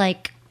not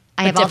like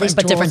I have all these tools.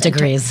 But different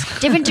degrees.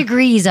 Different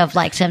degrees of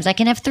like, sometimes I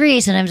can have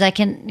 3, sometimes I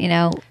can,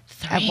 have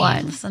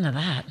 1. Listen to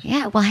that.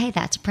 Yeah, well, hey,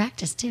 that's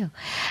practice too.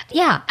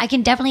 Yeah, I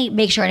can definitely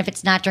make sure, and if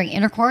it's not during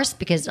intercourse,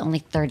 because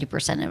only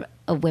 30%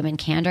 of women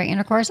can during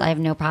intercourse, I have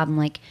no problem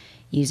like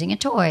using a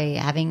toy,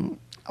 having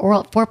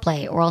oral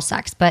foreplay, oral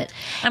sex. But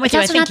I'm with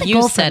you. I think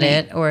you said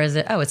it, or is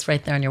it? Oh, it's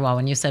right there on your wall.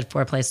 When you said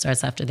foreplay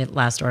starts after the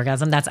last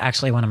orgasm, that's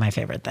actually one of my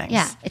favorite things.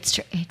 Yeah, it's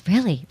true. It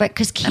really, but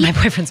because and my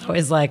boyfriend's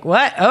always like,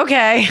 "What?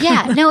 Okay."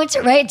 Yeah, no, it's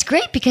right. It's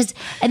great because,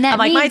 and that I'm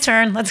like, means, my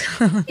turn. Let's.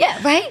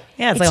 Yeah, right.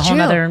 Yeah, it's like a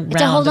whole other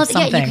round of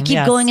something. Yeah, you can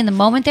keep going in the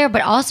moment there,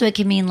 but also it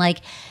can mean like,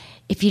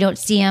 if you don't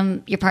see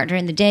your partner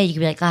in the day, you can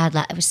be like, God,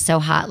 it was so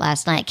hot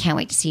last night. Can't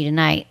wait to see you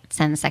tonight.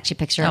 Send a sexy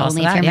picture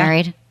only if you're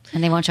married.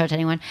 And they won't show it to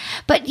anyone.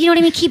 But you know what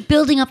I mean? Keep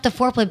building up the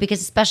foreplay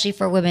because especially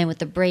for women with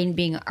the brain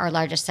being our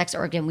largest sex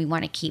organ, we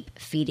want to keep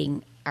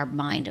feeding our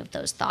mind of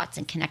those thoughts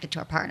and connect it to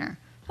our partner.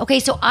 Okay,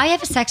 so I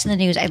have a sex in the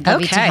news I'd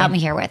love you to help me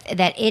here with.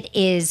 That it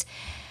is,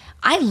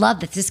 I love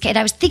this kid.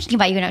 I was thinking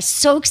about you and I was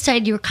so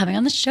excited you were coming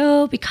on the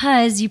show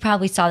because you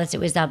probably saw this. It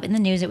was in the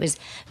news. It was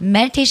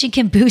meditation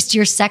can boost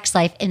your sex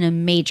life in a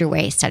major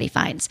way, study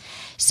finds.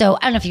 So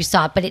I don't know if you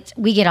saw it, but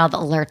we get all the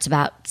alerts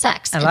about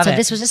sex. I love it.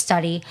 This was a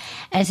study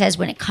and it says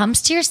when it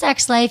comes to your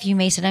sex life, you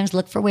may sometimes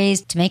look for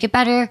ways to make it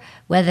better,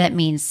 whether that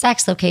means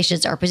sex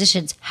locations or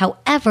positions.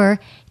 However,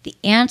 the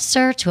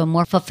answer to a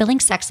more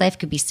fulfilling sex life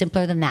could be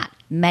simpler than that.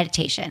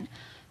 Meditation.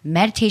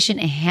 Meditation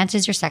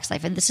enhances your sex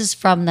life. And this is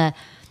from the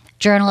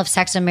Journal of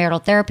Sex and Marital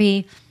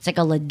Therapy. It's like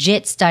a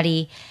legit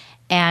study.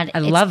 And I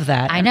love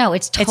that. I know.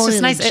 It's totally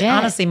just nice. legit.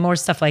 Honestly, more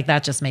stuff like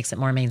that just makes it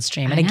more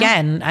mainstream. And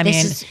again, I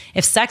mean,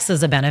 if sex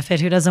is a benefit,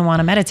 who doesn't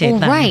want to meditate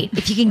then? Right.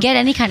 If you can get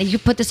any kind of, you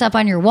put this up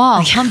on your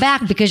wall, come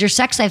back because your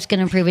sex life's going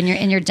to improve in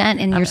your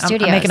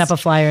studio. I'm making up a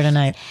flyer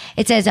tonight.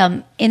 It says,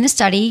 in the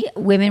study,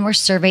 women were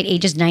surveyed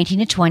ages 19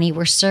 to 20,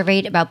 were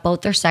surveyed about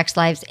both their sex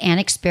lives and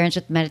experience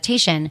with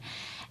meditation.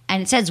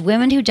 And it says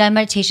women who done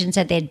meditation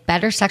said they had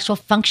better sexual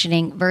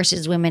functioning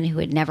versus women who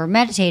had never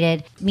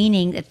meditated,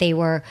 meaning that they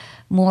were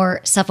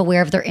more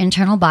self-aware of their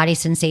internal body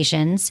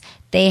sensations.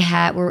 They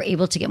were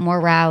able to get more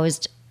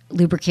aroused,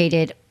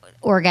 lubricated,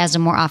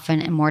 orgasm more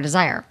often, and more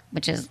desire,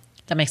 which is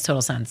That makes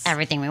total sense.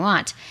 everything we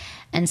want.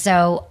 And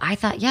so I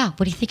thought, yeah,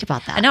 what do you think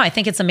about that? I know, I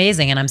think it's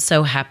amazing. And I'm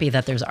so happy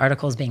that there's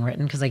articles being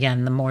written because,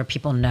 again, the more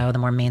people know, the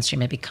more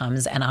mainstream it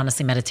becomes. And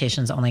honestly,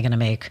 meditation is only going to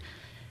make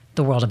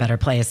the world a better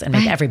place and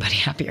make everybody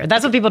happier.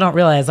 That's what people don't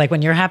realize. Like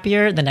when you're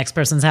happier, the next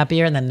person's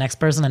happier, and then the next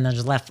person, and then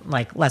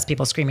there's less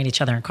people screaming at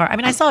each other in car. I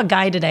mean, I saw a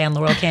guy today on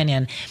Laurel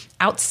Canyon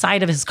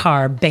outside of his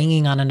car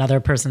banging on another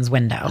person's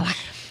window.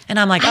 And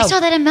I'm like, I saw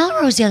that in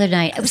Melrose the other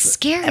night. It was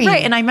scary.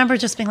 Right. And I remember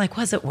just being like,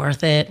 was it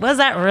worth it? Was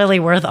that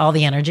really worth all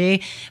the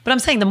energy? But I'm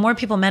saying the more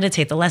people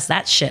meditate, the less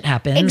that shit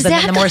happens. Exactly.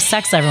 And then the more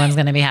sex everyone's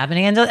going to be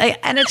happening. And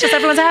it's just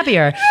everyone's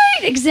happier.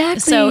 Right,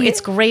 exactly. So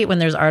it's great when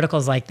there's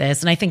articles like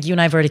this. And I think you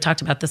and I have already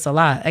talked about this a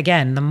lot.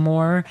 Again, the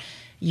more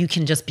you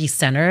can just be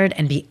centered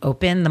and be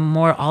open, the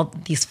more all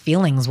these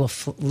feelings will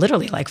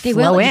literally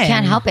flow in. You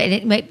can't help it.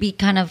 It might be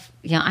kind of,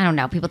 I don't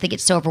know. People think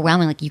it's so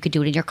overwhelming. Like you could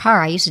do it in your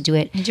car. I used to do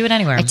it. You do it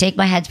anywhere. I take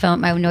my headphone,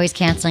 my noise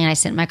canceling, and I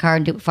sit in my car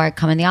and do it before I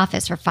come in the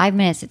office for 5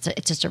 minutes.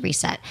 It's just a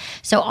reset.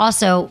 So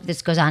also,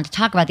 this goes on to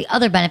talk about the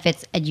other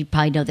benefits, and you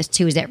probably know this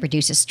too, is that it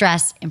reduces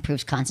stress,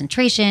 improves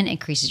concentration,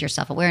 increases your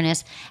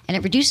self-awareness, and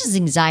it reduces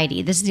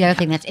anxiety. This is the other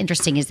thing that's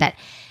interesting is that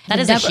that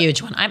is a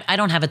huge one. I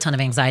don't have a ton of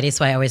anxiety,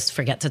 so I always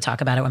forget to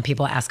talk about it when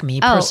people ask me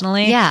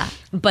personally. Yeah.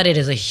 But it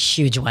is a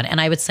huge one.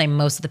 And I would say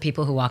most of the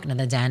people who walk into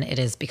the den, it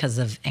is because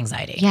of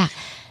anxiety. Yeah.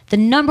 The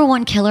number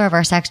one killer of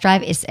our sex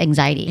drive is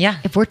anxiety. Yeah.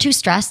 If we're too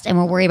stressed and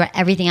we're worried about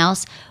everything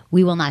else,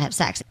 we will not have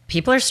sex.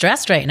 People are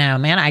stressed right now,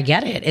 man. I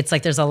get it. It's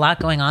like there's a lot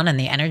going on and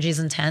the energy's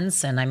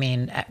intense. And I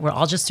mean, we're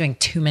all just doing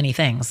too many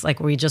things. Like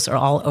we just are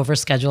all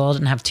overscheduled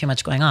and have too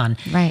much going on.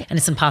 Right. And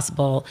it's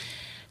impossible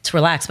to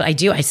relax. But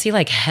I see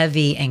like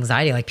heavy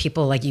anxiety. Like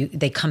people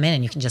they come in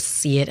and you can just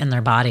see it in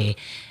their body.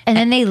 And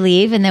then they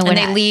leave. And then when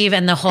they leave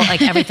and the whole,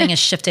 like everything is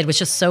shifted,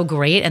 which is so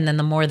great. And then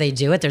the more they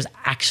do it, there's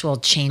actual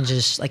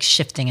changes like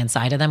shifting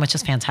inside of them, which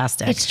is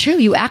fantastic. It's true.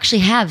 You actually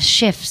have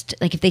shifts.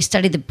 Like if they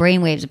study the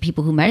brain waves of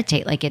people who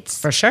meditate, like it's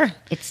for sure.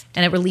 It's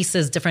and it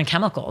releases different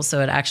chemicals.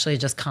 So it actually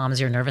just calms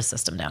your nervous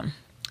system down.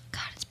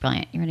 God, it's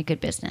brilliant. You're in a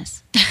good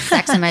business.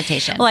 Sex and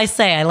meditation. Well,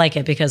 I like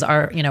it because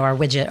our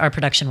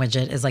production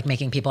widget is like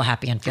making people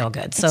happy and feel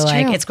good. So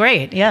it's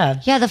great. Yeah.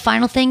 Yeah. The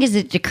final thing is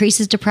it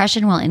decreases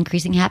depression while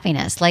increasing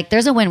happiness. Like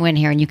there's a win-win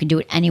here and you can do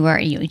it anywhere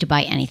and you don't need to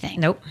buy anything.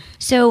 Nope.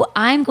 So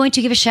I'm going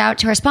to give a shout out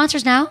to our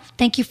sponsors now.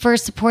 Thank you for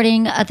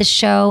supporting the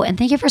show and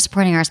thank you for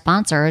supporting our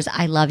sponsors.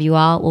 I love you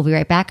all. We'll be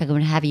right back. I'm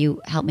going to have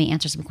you help me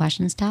answer some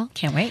questions, Tal.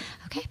 Can't wait.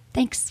 Okay.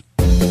 Thanks.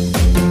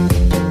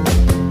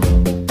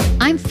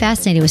 I'm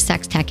fascinated with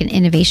sex tech and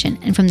innovation,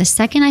 and from the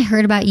second I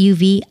heard about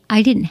UV,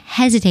 I didn't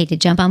hesitate to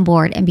jump on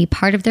board and be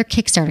part of their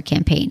Kickstarter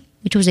campaign,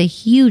 which was a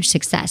huge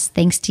success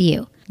thanks to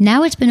you.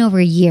 Now it's been over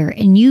a year,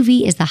 and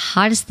UV is the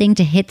hottest thing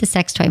to hit the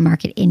sex toy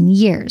market in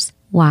years.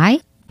 Why?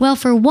 Well,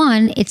 for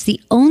one, it's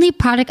the only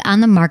product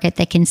on the market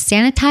that can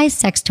sanitize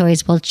sex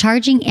toys while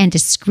charging and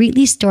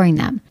discreetly storing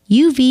them.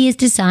 UV is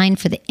designed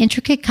for the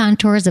intricate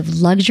contours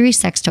of luxury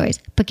sex toys,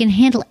 but can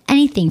handle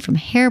anything from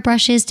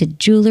hairbrushes to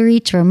jewelry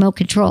to remote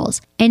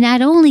controls. And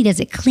not only does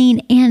it clean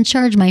and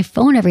charge my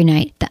phone every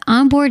night, the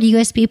onboard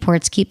USB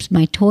ports keeps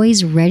my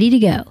toys ready to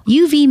go.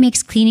 UV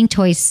makes cleaning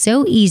toys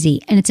so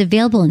easy, and it's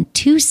available in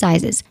 2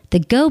 sizes, the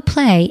Go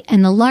Play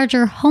and the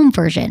larger Home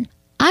version.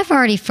 I've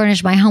already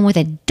furnished my home with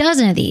a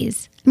dozen of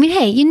these. I mean,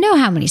 hey, you know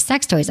how many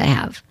sex toys I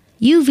have.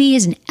 UV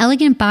is an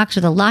elegant box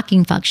with a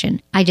locking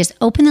function. I just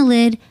open the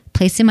lid,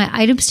 place in my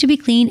items to be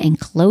cleaned, and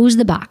close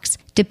the box.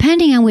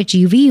 Depending on which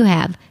UV you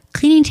have,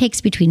 cleaning takes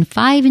between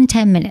 5 and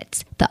 10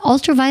 minutes. The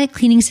ultraviolet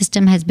cleaning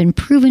system has been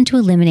proven to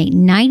eliminate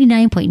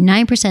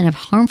 99.9% of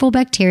harmful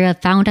bacteria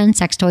found on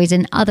sex toys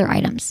and other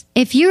items.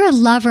 If you're a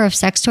lover of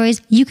sex toys,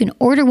 you can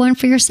order one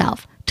for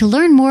yourself. To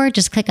learn more,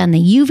 just click on the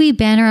UV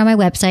banner on my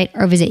website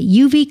or visit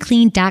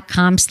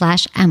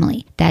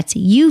uvclean.com/Emily. That's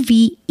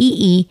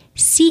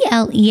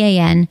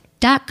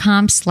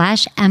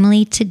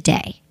UVEECLEAN.com/Emily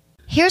today.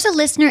 Here's a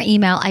listener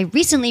email I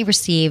recently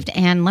received,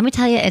 and let me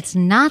tell you, it's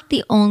not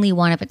the only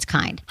one of its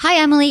kind.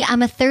 Hi, Emily.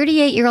 I'm a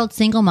 38-year-old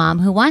single mom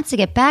who wants to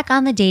get back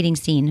on the dating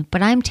scene,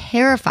 but I'm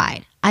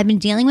terrified. I've been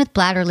dealing with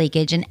bladder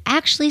leakage and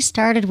actually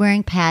started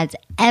wearing pads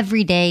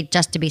every day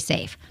just to be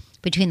safe.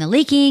 Between the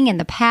leaking and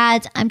the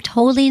pads, I'm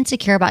totally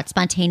insecure about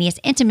spontaneous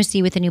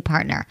intimacy with a new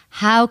partner.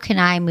 How can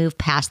I move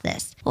past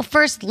this? Well,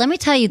 first, let me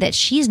tell you that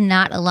she's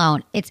not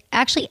alone. It's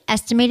actually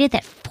estimated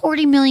that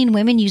 40 million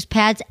women use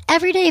pads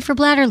every day for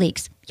bladder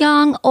leaks.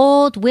 Young,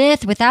 old,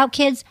 with, without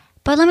kids.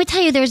 But let me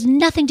tell you, there's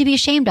nothing to be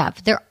ashamed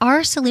of. There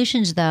are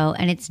solutions, though,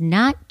 and it's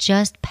not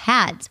just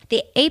pads.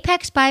 The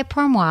Apex by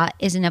Pourmoi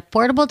is an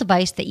affordable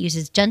device that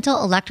uses gentle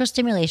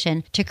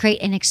electrostimulation to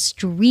create an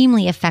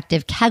extremely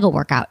effective Kegel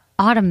workout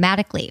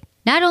automatically.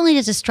 Not only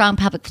does a strong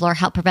pelvic floor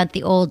help prevent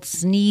the old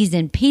sneeze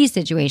and pee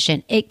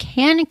situation, it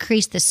can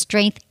increase the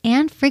strength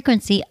and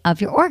frequency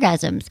of your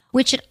orgasms,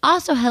 which should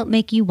also help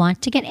make you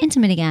want to get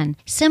intimate again.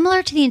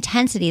 Similar to the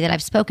intensity that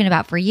I've spoken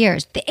about for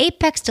years, the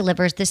Apex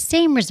delivers the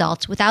same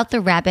results without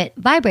the rabbit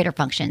vibrator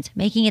functions,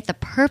 making it the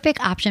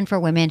perfect option for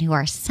women who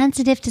are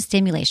sensitive to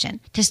stimulation.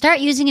 To start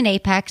using an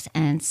Apex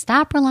and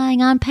stop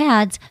relying on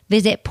pads,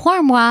 visit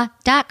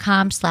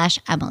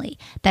pourmoi.com/Emily.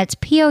 That's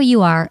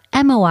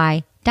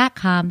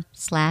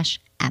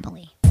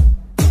pourmoi.com/Emily.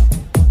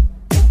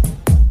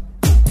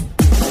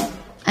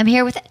 I'm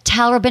here with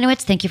Tal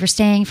Rabinowitz. Thank you for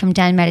staying from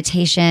Den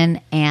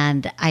Meditation,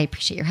 and I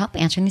appreciate your help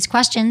answering these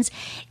questions.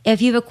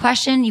 If you have a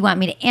question you want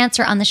me to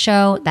answer on the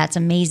show, that's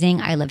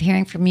amazing. I love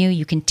hearing from you.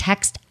 You can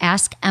text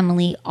Ask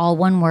Emily, all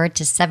one word,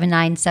 to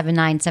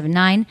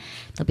 797979.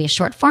 There'll be a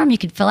short form you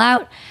can fill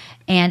out.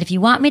 And if you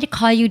want me to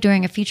call you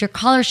during a future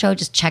caller show,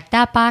 just check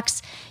that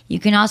box. You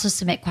can also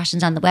submit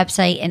questions on the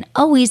website and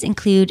always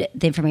include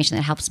the information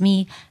that helps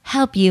me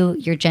help you,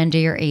 your gender,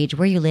 your age,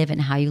 where you live,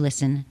 and how you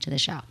listen to the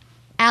show.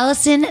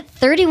 Allison,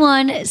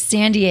 31,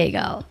 San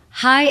Diego.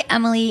 Hi,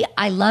 Emily.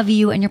 I love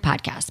you and your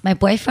podcast. My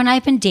boyfriend and I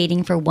have been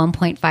dating for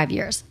 1.5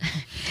 years.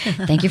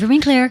 Thank you for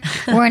being clear.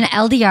 We're in an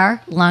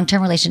LDR,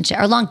 long-term relationship,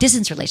 or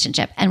long-distance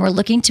relationship, and we're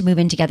looking to move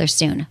in together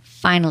soon.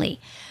 Finally.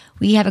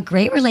 We have a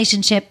great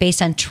relationship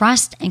based on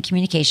trust and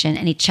communication,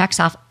 and he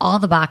checks off all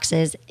the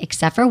boxes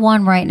except for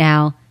one right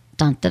now.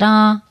 Dun, da,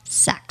 da,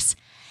 sex.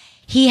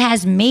 He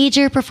has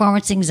major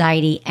performance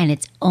anxiety, and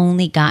it's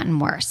only gotten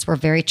worse. We're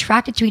very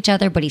attracted to each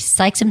other, but he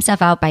psychs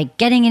himself out by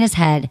getting in his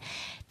head.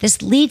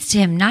 This leads to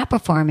him not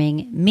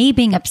performing, me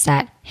being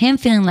upset, him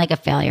feeling like a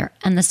failure,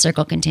 and the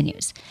circle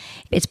continues.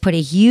 It's put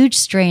a huge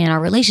strain on our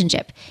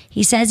relationship.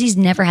 He says he's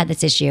never had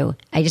this issue.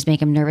 I just make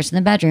him nervous in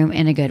the bedroom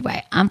in a good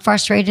way. I'm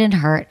frustrated and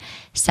hurt.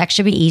 Sex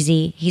should be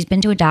easy. He's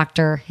been to a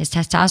doctor. His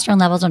testosterone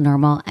levels are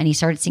normal, and he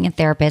started seeing a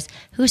therapist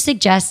who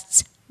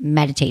suggests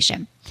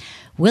meditation.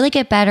 Will it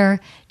get better?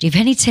 Do you have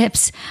any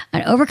tips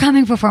on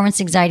overcoming performance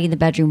anxiety in the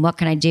bedroom? What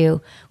can I do?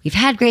 We've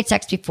had great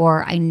sex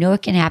before. I know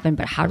it can happen,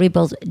 but how do we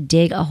both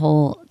dig a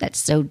hole that's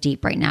so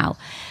deep right now?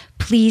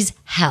 Please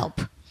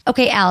help.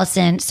 Okay,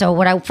 Allison. So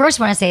what I first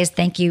want to say is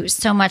thank you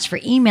so much for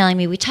emailing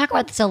me. We talk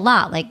about this a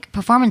lot. Like,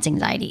 performance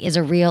anxiety is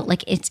a real,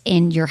 like, it's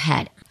in your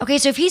head. Okay,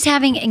 so if he's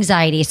having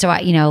anxiety, so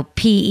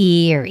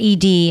PE or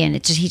ED, and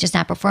he's just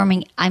not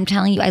performing, I'm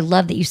telling you, I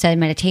love that you said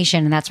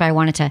meditation, and that's why I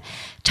wanted to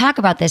talk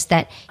about this.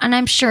 And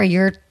I'm sure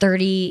you're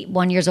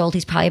 31 years old.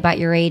 He's probably about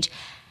your age.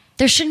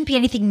 There shouldn't be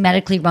anything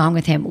medically wrong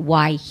with him.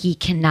 Why he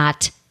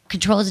cannot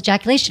control his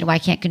ejaculation, why he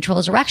can't control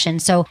his erection.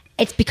 So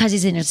it's because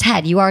he's in his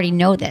head. You already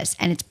know this,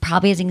 and it's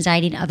probably his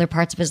anxiety in other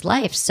parts of his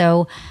life.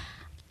 So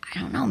I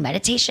don't know,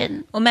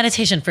 meditation. Well,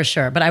 meditation for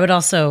sure, but I would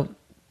also.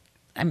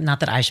 Not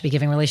that I should be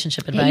giving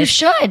relationship advice. You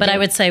should. But I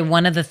would say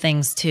one of the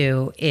things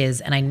too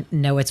is, and I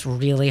know it's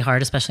really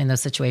hard, especially in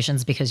those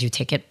situations because you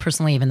take it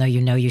personally, even though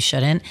you know you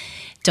shouldn't,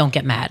 don't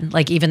get mad.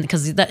 Like, even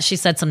because she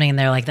said something in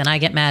there like, then I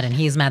get mad and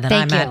he's mad, then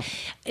I'm mad.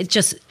 It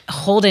just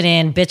hold it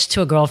in, bitch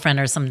to a girlfriend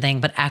or something,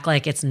 but act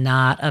like it's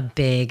not a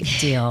big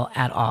deal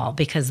at all,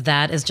 because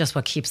that is just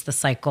what keeps the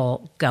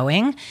cycle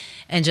going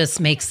and just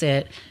makes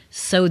it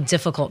so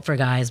difficult for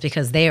guys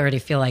because they already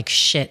feel like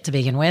shit to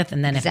begin with.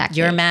 And then if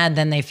you're mad,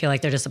 then they feel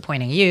like they're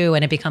disappointing you,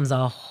 and it becomes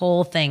a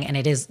whole thing. And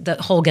the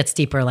hole gets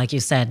deeper. Like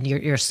you said,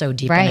 you're so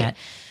deep in it.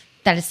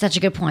 That is such a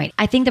good point.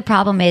 I think the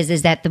problem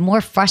is that the more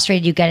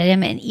frustrated you get at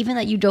him, and even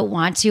that you don't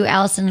want to,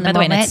 Allison, in the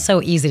moment. By the way, it's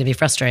so easy to be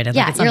frustrated.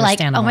 Yeah, like, it's you're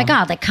like, oh my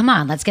God, like, come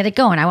on, let's get it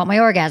going. I want my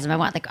orgasm. I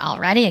want, like,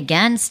 already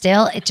again,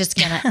 still, it's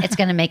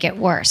gonna make it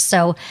worse.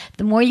 So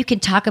the more you can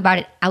talk about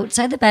it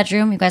outside the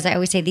bedroom, you guys, I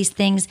always say these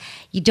things,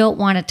 you don't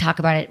want to talk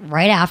about it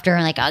right after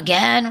and like,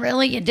 again,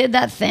 really, you did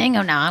that thing?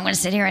 Oh no, I'm gonna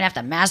sit here and have to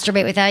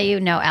masturbate without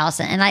you. No,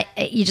 Allison. And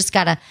you just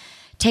gotta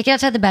take it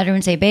outside the bedroom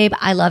and say, babe,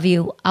 I love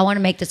you. I want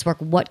to make this work.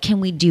 What can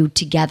we do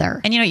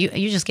together? And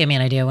you just gave me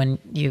an idea when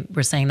you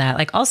were saying that.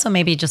 Like, also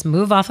maybe just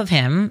move off of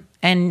him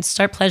and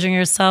start pleasuring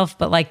yourself,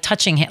 but like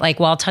touching him, like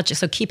while touching.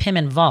 So keep him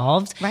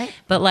involved, right?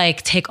 But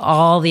like take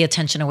all the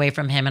attention away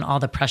from him and all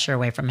the pressure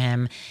away from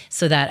him,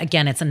 so that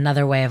again, it's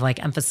another way of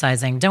like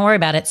emphasizing, don't worry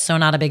about it. So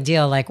not a big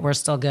deal. Like, we're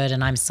still good,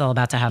 and I'm still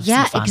about to have some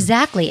fun. Yeah,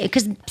 exactly.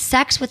 Because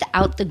sex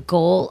without the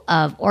goal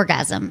of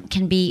orgasm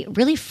can be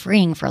really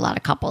freeing for a lot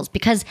of couples,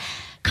 because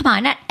come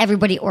on, not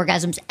everybody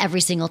orgasms every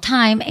single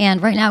time.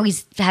 And right now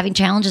he's having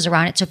challenges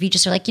around it. So if you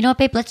just are like, you know what,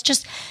 babe, let's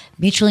just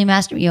mutual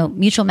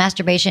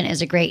masturbation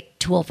is a great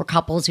tool for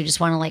couples who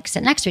just want to like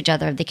sit next to each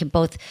other. They can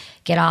both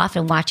get off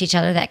and watch each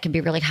other. That can be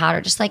really hot.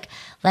 Or just like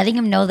letting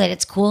him know that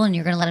it's cool and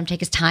you're going to let him take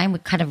his time. We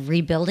kind of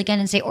rebuild again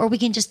and say, or we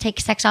can just take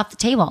sex off the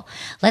table.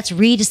 Let's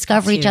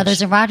rediscover each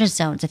other's erogenous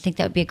zones. I think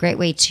that would be a great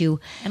way to.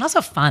 And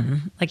also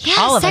fun. Like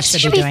all of us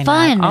should be doing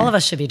that. All of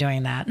us should be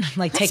doing that.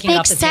 Like taking it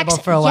off the table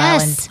for a while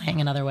and playing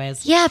in other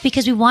ways. Yeah,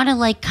 because we want to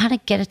like kind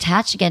of get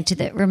attached again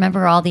to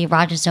remember all the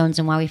erogenous zones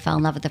and why we fell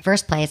in love in the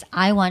first place.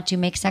 I want to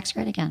make sex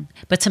great again.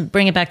 But to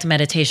bring it back to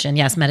meditation,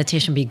 yes, meditation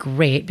meditation be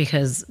great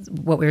because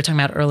what we were talking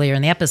about earlier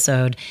in the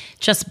episode,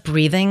 just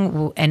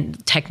breathing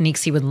and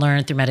techniques he would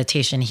learn through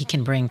meditation, he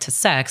can bring to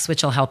sex,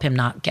 which will help him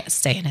not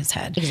stay in his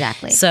head.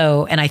 Exactly.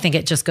 So, and I think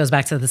it just goes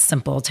back to the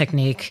simple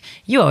technique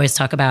you always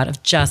talk about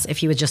of just, if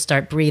he would just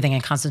start breathing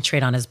and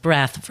concentrate on his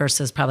breath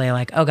versus probably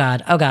like, oh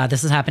God,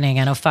 this is happening.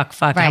 And oh, fuck.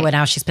 Right.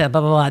 Now she's blah,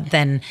 blah, blah.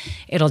 Then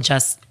it'll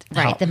just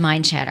help. The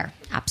mind chatter.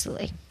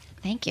 Absolutely.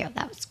 Thank you.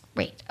 That was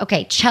great.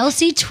 Okay,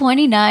 Chelsea,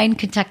 29,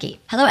 Kentucky.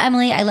 Hello,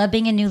 Emily. I love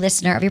being a new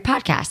listener of your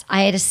podcast.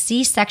 I had a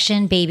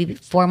C-section baby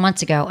 4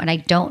 months ago, and I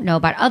don't know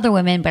about other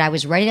women, but I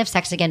was ready to have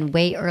sex again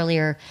way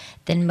earlier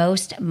than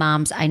most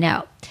moms I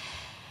know.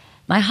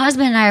 My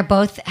husband and I are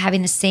both have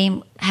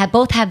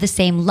the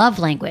same love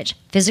language,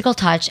 physical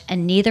touch,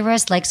 and neither of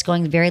us likes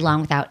going very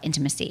long without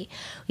intimacy.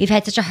 We've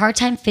had such a hard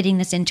time fitting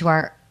this into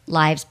our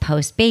lives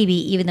post-baby,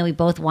 even though we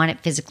both want it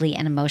physically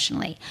and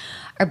emotionally.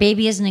 Our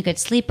baby isn't a good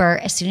sleeper.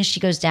 As soon as she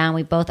goes down,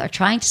 we both are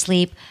trying to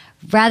sleep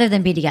rather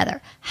than be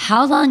together.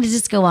 How long does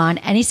this go on?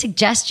 Any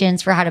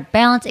suggestions for how to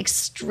balance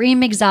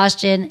extreme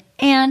exhaustion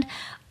and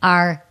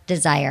our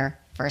desire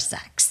for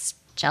sex?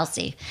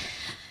 Chelsea.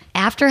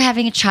 After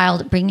having a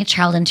child, bringing a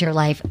child into your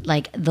life,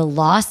 like the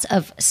loss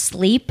of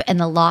sleep and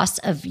the loss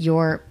of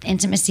your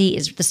intimacy,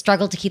 is the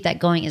struggle to keep that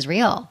going is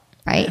real.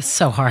 Right? It's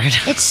so hard.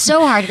 It's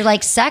so hard. You're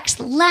like, sex,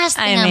 last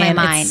thing on my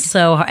mind.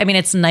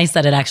 It's nice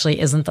that it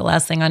actually isn't the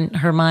last thing on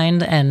her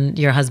mind, and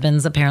your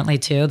husband's apparently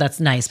too. That's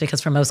nice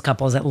because for most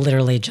couples, it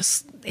literally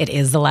it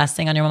is the last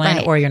thing on your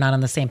mind, or you're not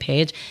on the same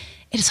page.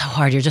 It is so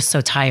hard. You're just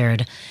so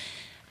tired.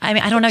 I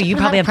mean, I don't know. You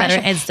probably have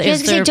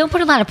better. Don't put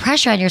a lot of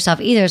pressure on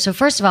yourself either. So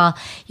first of all,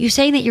 you're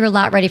saying that you're a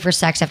lot ready for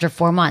sex after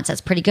 4 months.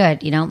 That's pretty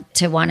good,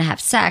 to want to have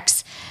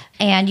sex.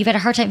 And you've had a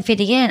hard time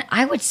fitting in,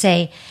 I would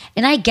say,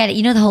 and I get it.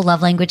 You know the whole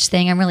love language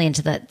thing? I'm really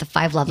into the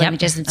 5 love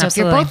languages. And so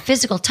absolutely. If you're both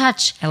physical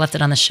touch. I left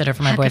it on the shitter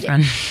for my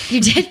boyfriend. You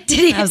did? Did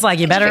he? I was like,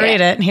 you better read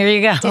it. Here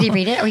you go. Did he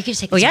read it? Or you could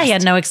just take the Well, yeah, test? he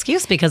had no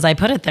excuse because I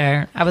put it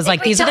there. I was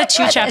like, these are the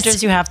 2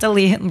 chapters you have to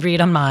read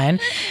on mine.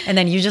 And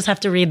then you just have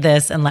to read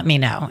this and let me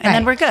know. And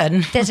then we're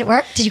good. Does it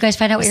work? Did you guys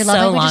find out what your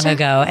love languages are?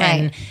 So long ago.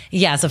 And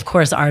yes, of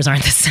course, ours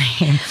aren't the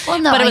same. Well,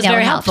 no, but it was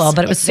very helpful.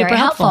 But it was super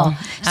helpful.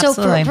 So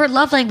for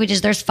love languages,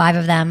 there's 5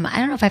 of them. I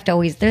don't know if I have to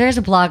always, there's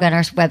a blog on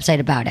our website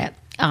about it.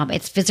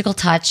 It's physical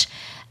touch,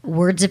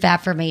 words of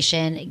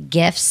affirmation,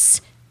 gifts,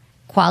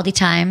 quality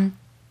time,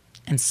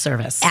 and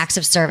service. Acts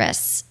of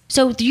service.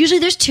 So usually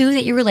there's 2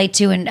 that you relate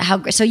to, and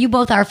so you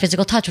both are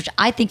physical touch, which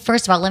I think,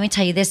 first of all, let me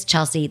tell you this,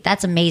 Chelsea,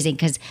 that's amazing,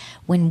 because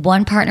when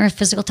one partner is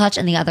physical touch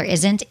and the other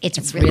isn't,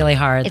 it's really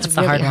hard. It's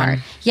really hard.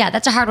 One. Yeah,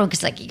 that's a hard one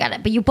because you got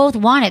it, but you both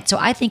want it. So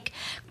I think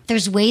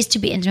there's ways to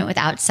be intimate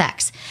without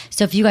sex.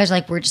 So if you guys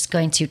we're just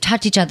going to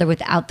touch each other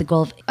without the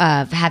goal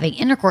of having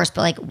intercourse,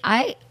 but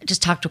I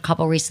just talked to a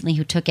couple recently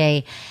who took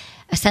a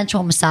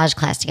sensual massage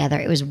class together.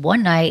 It was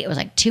one night, it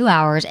was 2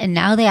 hours, and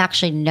now they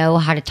actually know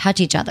how to touch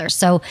each other.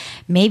 So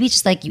maybe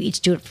just you each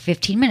do it for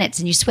 15 minutes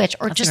and you switch,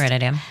 or That's a great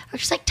idea. Or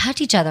just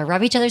touch each other,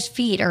 rub each other's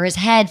feet or his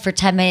head for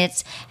 10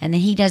 minutes, and then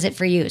he does it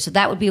for you. So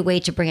that would be a way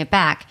to bring it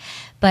back.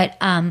 But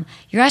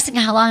you're asking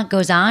how long it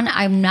goes on.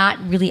 I'm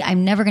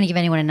never going to give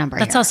anyone a number.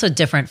 That's also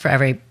different for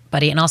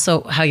everybody, and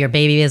also how your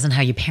baby is and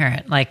how you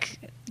parent.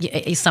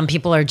 Some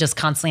people are just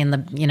constantly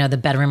in the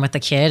bedroom with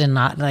the kid and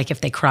not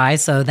if they cry.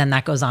 So then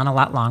that goes on a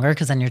lot longer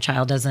because then your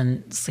child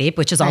doesn't sleep,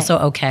 which is also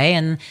okay.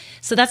 And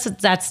so that's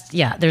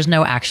there's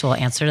no actual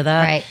answer to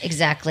that. Right.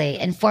 Exactly.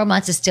 And 4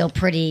 months is still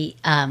pretty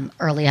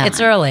early on. It's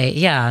early.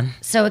 Yeah.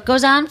 So it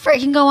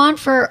can go on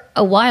for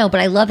a while,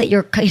 but I love that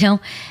you're,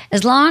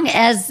 as long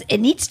as it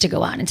needs to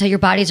go on until your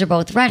bodies are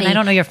both ready. And I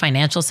don't know your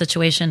financial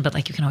situation, but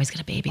you can always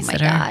get a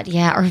babysitter. Oh my God.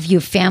 Yeah. Or if you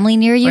have family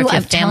near you, or if you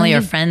have family or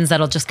friends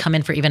that'll just come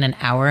in for even an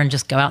hour and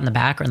just go out in the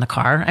back or in the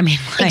car. I mean,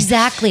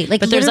 exactly.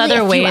 But there's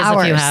other ways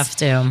if you have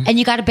to. And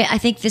you got to be, I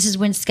think this is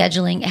when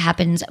scheduling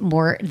happens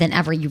more than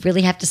ever. You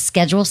really have to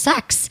schedule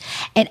sex.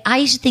 And I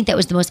used to think that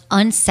was the most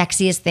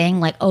unsexiest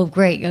thing. Oh,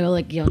 great.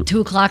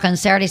 2:00 on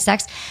Saturday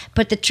sex.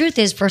 But the truth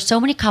is, for so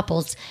many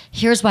couples,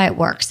 here's why it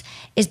works.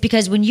 Is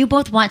because when you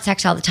both want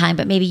sex all the time,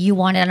 but maybe you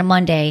want it on a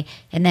Monday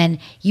and then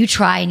you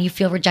try and you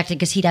feel rejected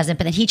because he doesn't,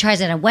 but then he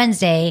tries it on a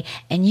Wednesday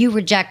and you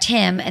reject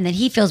him and then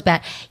he feels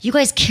bad. You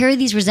guys carry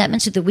these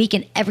resentments through the week,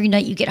 and every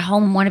night you get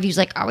home and one of you's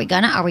like, are we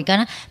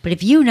gonna? But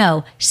if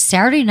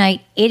Saturday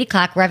night,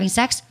 8:00, we're having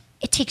sex,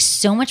 it takes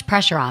so much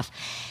pressure off.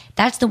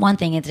 That's the one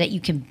thing, is that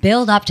you can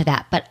build up to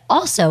that. But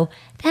also,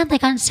 then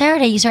on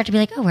Saturday, you start to be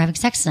like, oh, we're having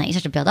sex tonight. You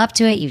start to build up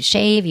to it. You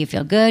shave, you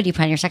feel good, you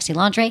put on your sexy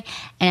lingerie,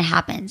 and it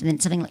happens.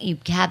 And then you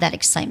have that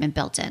excitement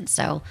built in.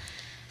 So,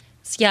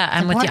 yeah,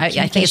 I'm with you.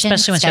 I think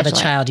especially once you have a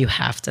child, you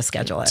have to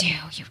schedule it.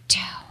 You do.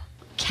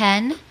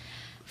 Ken,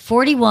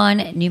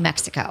 41, New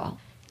Mexico.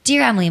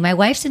 Dear Emily, my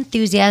wife's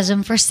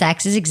enthusiasm for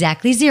sex is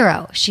exactly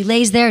 0. She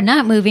lays there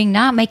not moving,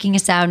 not making a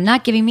sound,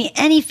 not giving me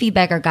any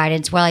feedback or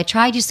guidance while I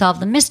try to solve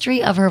the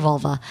mystery of her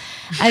vulva.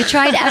 I've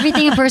tried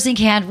everything a person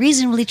can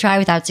reasonably try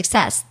without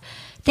success.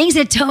 Things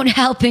that don't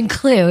help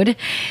include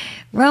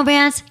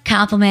Romance,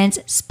 compliments,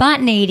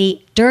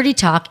 spontaneity, dirty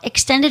talk,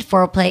 extended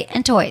foreplay,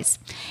 and toys.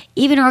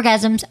 Even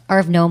orgasms are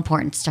of no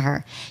importance to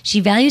her.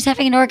 She values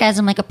having an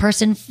orgasm like a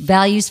person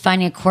values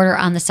finding a quarter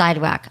on the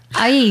sidewalk.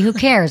 I.e., who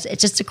cares?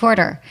 It's just a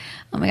quarter.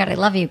 Oh my God, I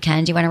love you,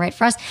 Ken. Do you want to write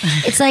for us?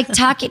 It's like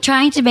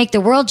trying to make the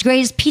world's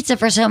greatest pizza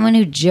for someone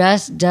who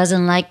just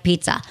doesn't like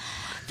pizza.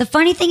 The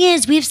funny thing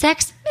is, we have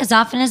sex as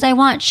often as I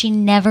want. She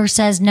never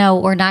says no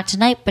or not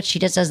tonight, but she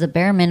just does the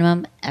bare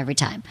minimum every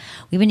time.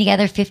 We've been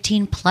together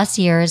 15 plus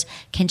years.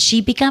 Can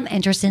she become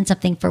interested in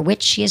something for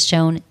which she has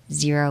shown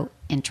zero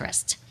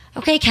interest?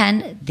 Okay,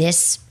 Ken,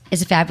 this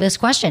is a fabulous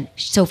question.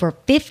 So for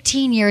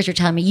 15 years, you're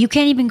telling me you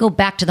can't even go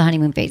back to the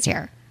honeymoon phase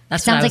here.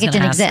 That's Sounds like it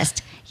didn't ask.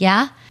 exist.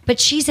 Yeah? But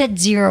she said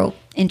zero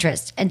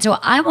interest. And so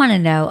I want to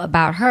know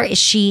about her. Has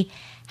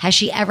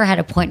she ever had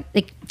a point?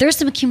 Like, there's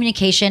some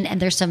communication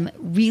and there's some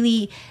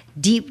really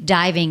deep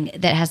diving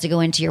that has to go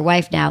into your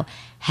wife now.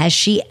 Has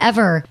she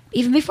ever,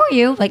 even before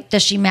you, like,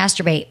 does she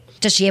masturbate?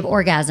 Does she have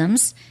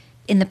orgasms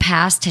in the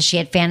past? Has she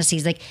had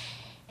fantasies? Like,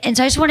 and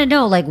so I just want to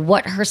know, like,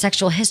 what her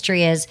sexual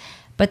history is.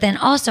 But then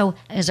also,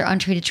 is there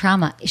untreated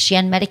trauma? Is she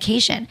on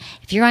medication?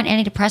 If you're on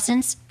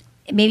antidepressants,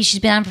 maybe she's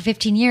been on for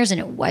 15 years and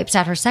it wipes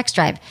out her sex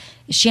drive.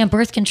 Is she on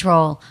birth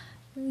control?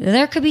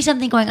 There could be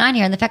something going on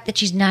here. And the fact that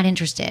she's not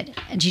interested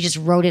and she just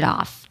wrote it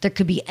off. There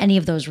could be any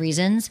of those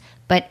reasons.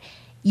 But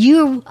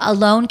you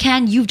alone,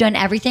 Ken, you've done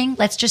everything.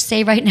 Let's just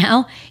say right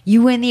now,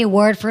 you win the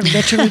award for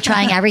literally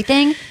trying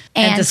everything.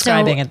 And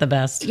describing it the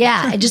best.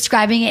 Yeah, and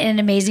describing it in an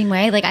amazing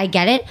way. Like, I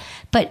get it.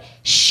 But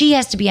she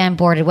has to be on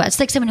board. It's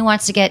like someone who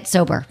wants to get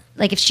sober.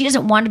 Like, if she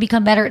doesn't want to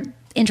become better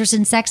interested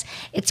in sex,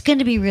 it's going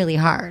to be really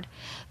hard.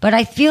 But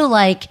I feel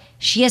like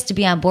she has to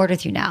be on board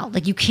with you now.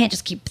 Like, you can't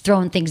just keep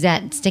throwing things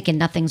at and sticking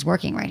nothing's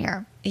working right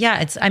here.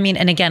 Yeah,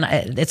 and again,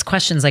 it's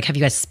questions like, have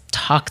you guys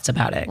talked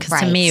about it? Because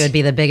Right. to me, it would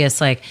be the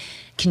biggest, like,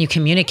 can you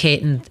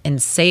communicate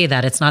and say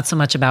that it's not so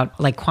much about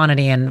like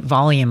quantity and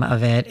volume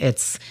of it.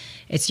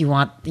 It's you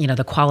want,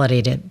 the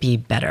quality to be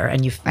better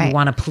and you Right.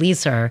 want to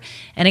please her.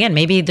 And again,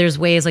 maybe there's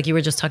ways like you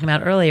were just talking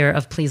about earlier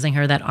of pleasing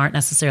her that aren't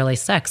necessarily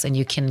sex, and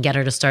you can get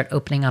her to start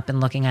opening up and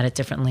looking at it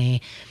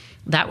differently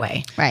that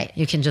way. Right.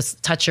 You can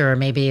just touch her.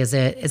 Maybe is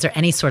there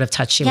any sort of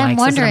touch she Yeah, I'm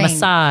likes? Is it a wondering.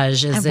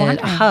 massage? Is I'm it a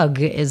wondering.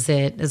 hug? Is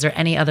there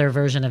any other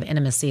version of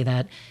intimacy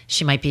that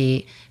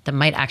that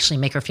might actually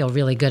make her feel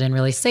really good and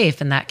really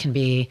safe? And that can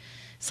be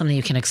something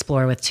you can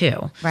explore with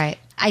too. Right.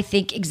 I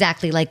think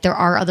exactly. Like, there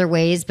are other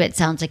ways, but it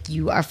sounds like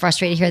you are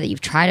frustrated here that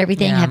you've tried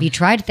everything. Yeah. Have you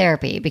tried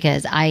therapy?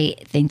 Because I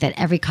think that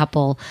every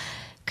couple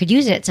could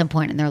use it at some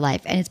point in their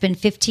life. And it's been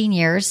 15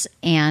 years,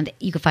 and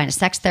you can find a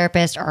sex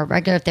therapist or a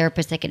regular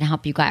therapist that can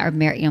help you guys, or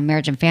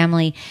marriage and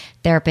family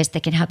therapist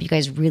that can help you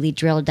guys really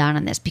drill down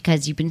on this,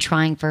 because you've been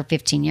trying for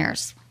 15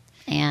 years.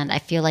 And I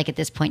feel like at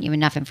this point you have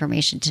enough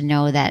information to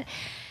know that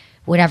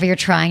whatever you're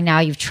trying now,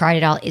 you've tried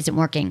it all, isn't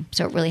working.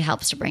 So it really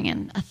helps to bring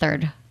in a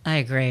third I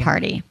agree.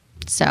 party.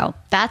 So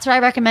that's what I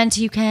recommend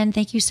to you, Ken.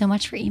 Thank you so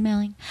much for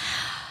emailing.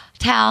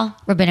 Tal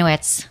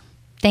Rabinowitz,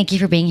 thank you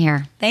for being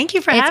here. Thank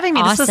you for It's having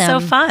me. This was so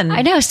awesome. fun.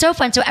 I know, so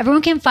fun. So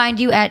everyone can find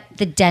you at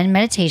the Den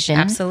Meditation.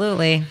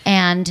 Absolutely.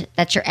 And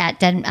that's your at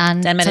Den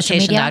on social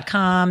media.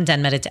 denmeditation.com,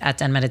 at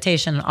Den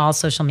Meditation, all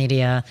social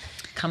media.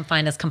 Come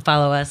find us, come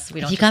follow us.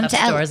 We don't you just come have to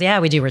stores. Yeah,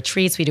 we do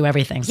retreats, we do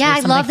everything. So Yeah, I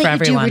there's love something that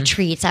for you everyone. do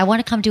retreats. I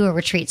want to come do a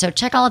retreat. So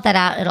check all of that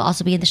out. It'll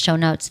also be in the show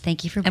notes.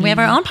 Thank you for being And we have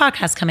our here. own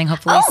podcast coming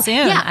hopefully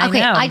soon. Yeah,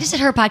 okay. I know. I just did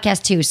her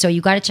podcast too, so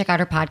you got to check out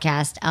her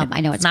podcast.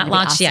 I know it's not gonna be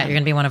launched yet. awesome. You're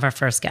going to be one of our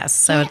first guests.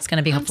 So it's going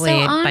to be hopefully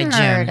I'm so by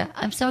honored. June.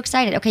 I'm so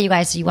excited. Okay, you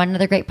guys, so you want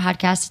another great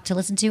podcast to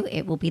listen to?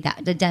 It will be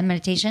the Den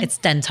Meditation. It's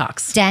Den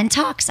Talks. Den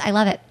Talks. I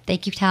love it.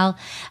 Thank you, Tal.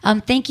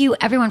 Thank you,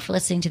 everyone, for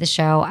listening to the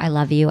show. I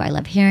love you. I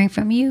love hearing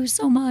from you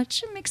so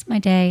much. It makes my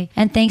day.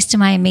 And thanks to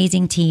my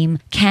amazing team,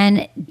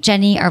 Ken,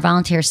 Jenny, our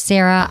volunteer,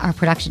 Sarah, our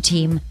production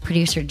team,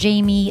 producer,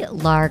 Jamie,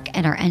 Lark,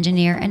 and our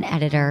engineer and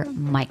editor,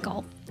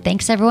 Michael.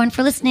 Thanks, everyone,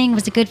 for listening.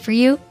 Was it good for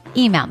you?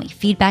 Email me,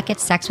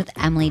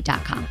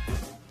 feedback@sexwithemily.com.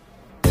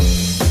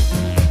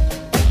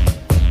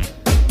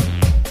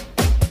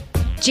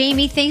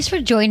 Jamie, thanks for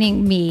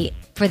joining me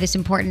for this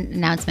important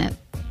announcement.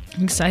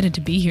 I'm excited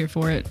to be here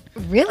for it.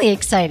 Really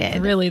excited.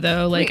 Really,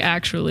 though,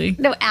 actually.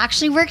 No,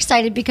 actually, we're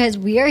excited because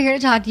we are here to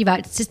talk to you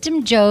about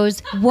System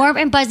Joe's Warm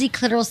and Buzzy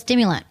Clitoral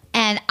Stimulant.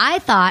 And I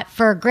thought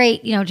for a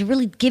great, to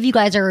really give you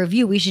guys a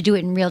review, we should do it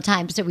in real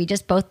time. So we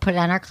just both put it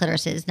on our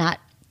clitorises, not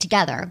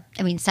together.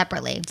 I mean,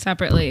 separately.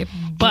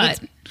 But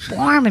It's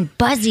warm and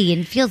buzzy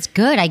and feels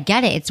good. I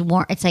get it. It's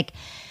warm. It's like,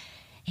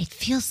 it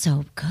feels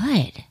so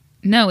good.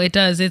 no, it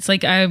does. It's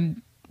like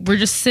we're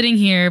just sitting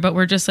here, but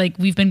we're just like,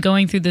 we've been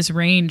going through this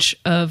range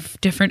of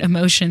different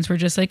emotions. We're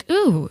just like,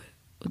 ooh,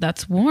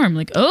 that's warm.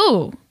 Like,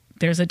 oh,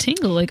 there's a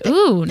tingle. Like,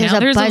 ooh, There's now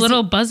a there's buzzy- a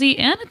little buzzy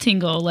and a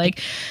tingle.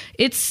 Like,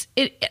 it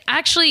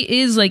actually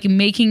is like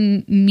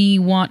making me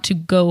want to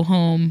go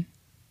home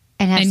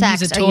And have and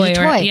sex. use a or toy, use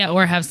a toy.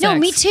 or have sex. No,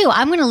 me too.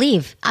 I'm going to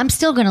leave. I'm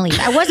still going to leave.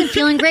 I wasn't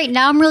feeling great.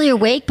 Now I'm really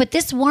awake, but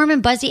this warm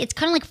and buzzy, it's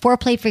kind of like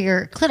foreplay for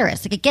your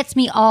clitoris. Like, it gets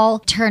me all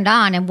turned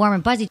on and warm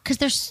and buzzy because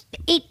there's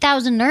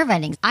 8,000 nerve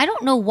endings. I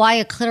don't know why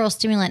a clitoral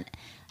stimulant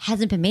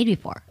hasn't been made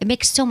before. It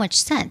makes so much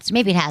sense.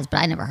 Maybe it has, but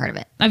I never heard of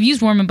it. I've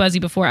used Warm and Buzzy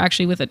before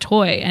actually with a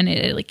toy, and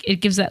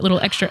it gives that little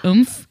extra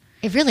oomph.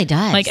 It really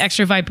does. Like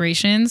extra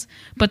vibrations.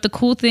 But the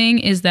cool thing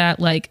is that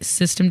like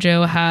System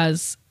Joe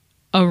has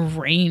a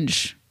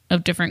range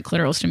of different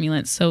clitoral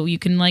stimulants. So you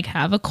can like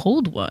have a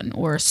cold one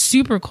or a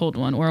super cold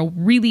one or a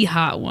really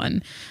hot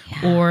one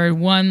or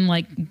one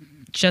like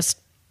just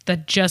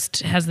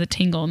has the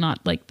tingle, not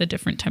like the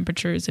different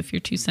temperatures if you're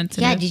too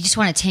sensitive. Yeah, you just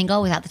want to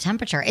tingle without the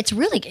temperature. It's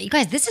really good. You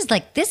guys,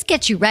 this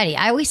gets you ready.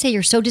 I always say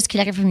you're so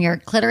disconnected from your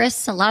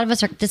clitoris. A lot of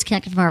us are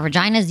disconnected from our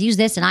vaginas. Use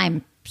this and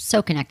I'm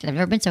so connected. I've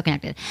never been so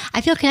connected.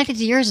 I feel connected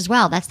to yours as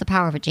well. That's the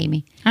power of it,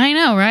 Jamie. I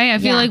know, right? I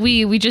feel like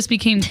we just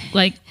became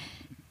like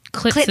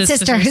clit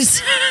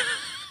sisters.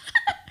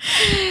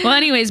 Well,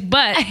 anyways,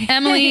 but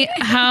Emily,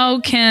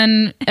 how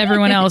can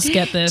everyone else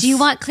get this? Do you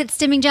want clit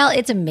stimming gel?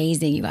 It's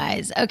amazing, you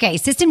guys. Okay,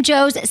 System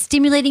Joe's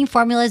stimulating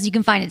formulas. You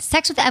can find it at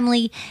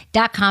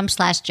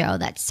sexwithemily.com/Joe.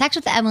 That's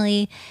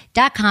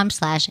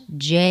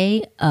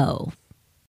sexwithemily.com/JO.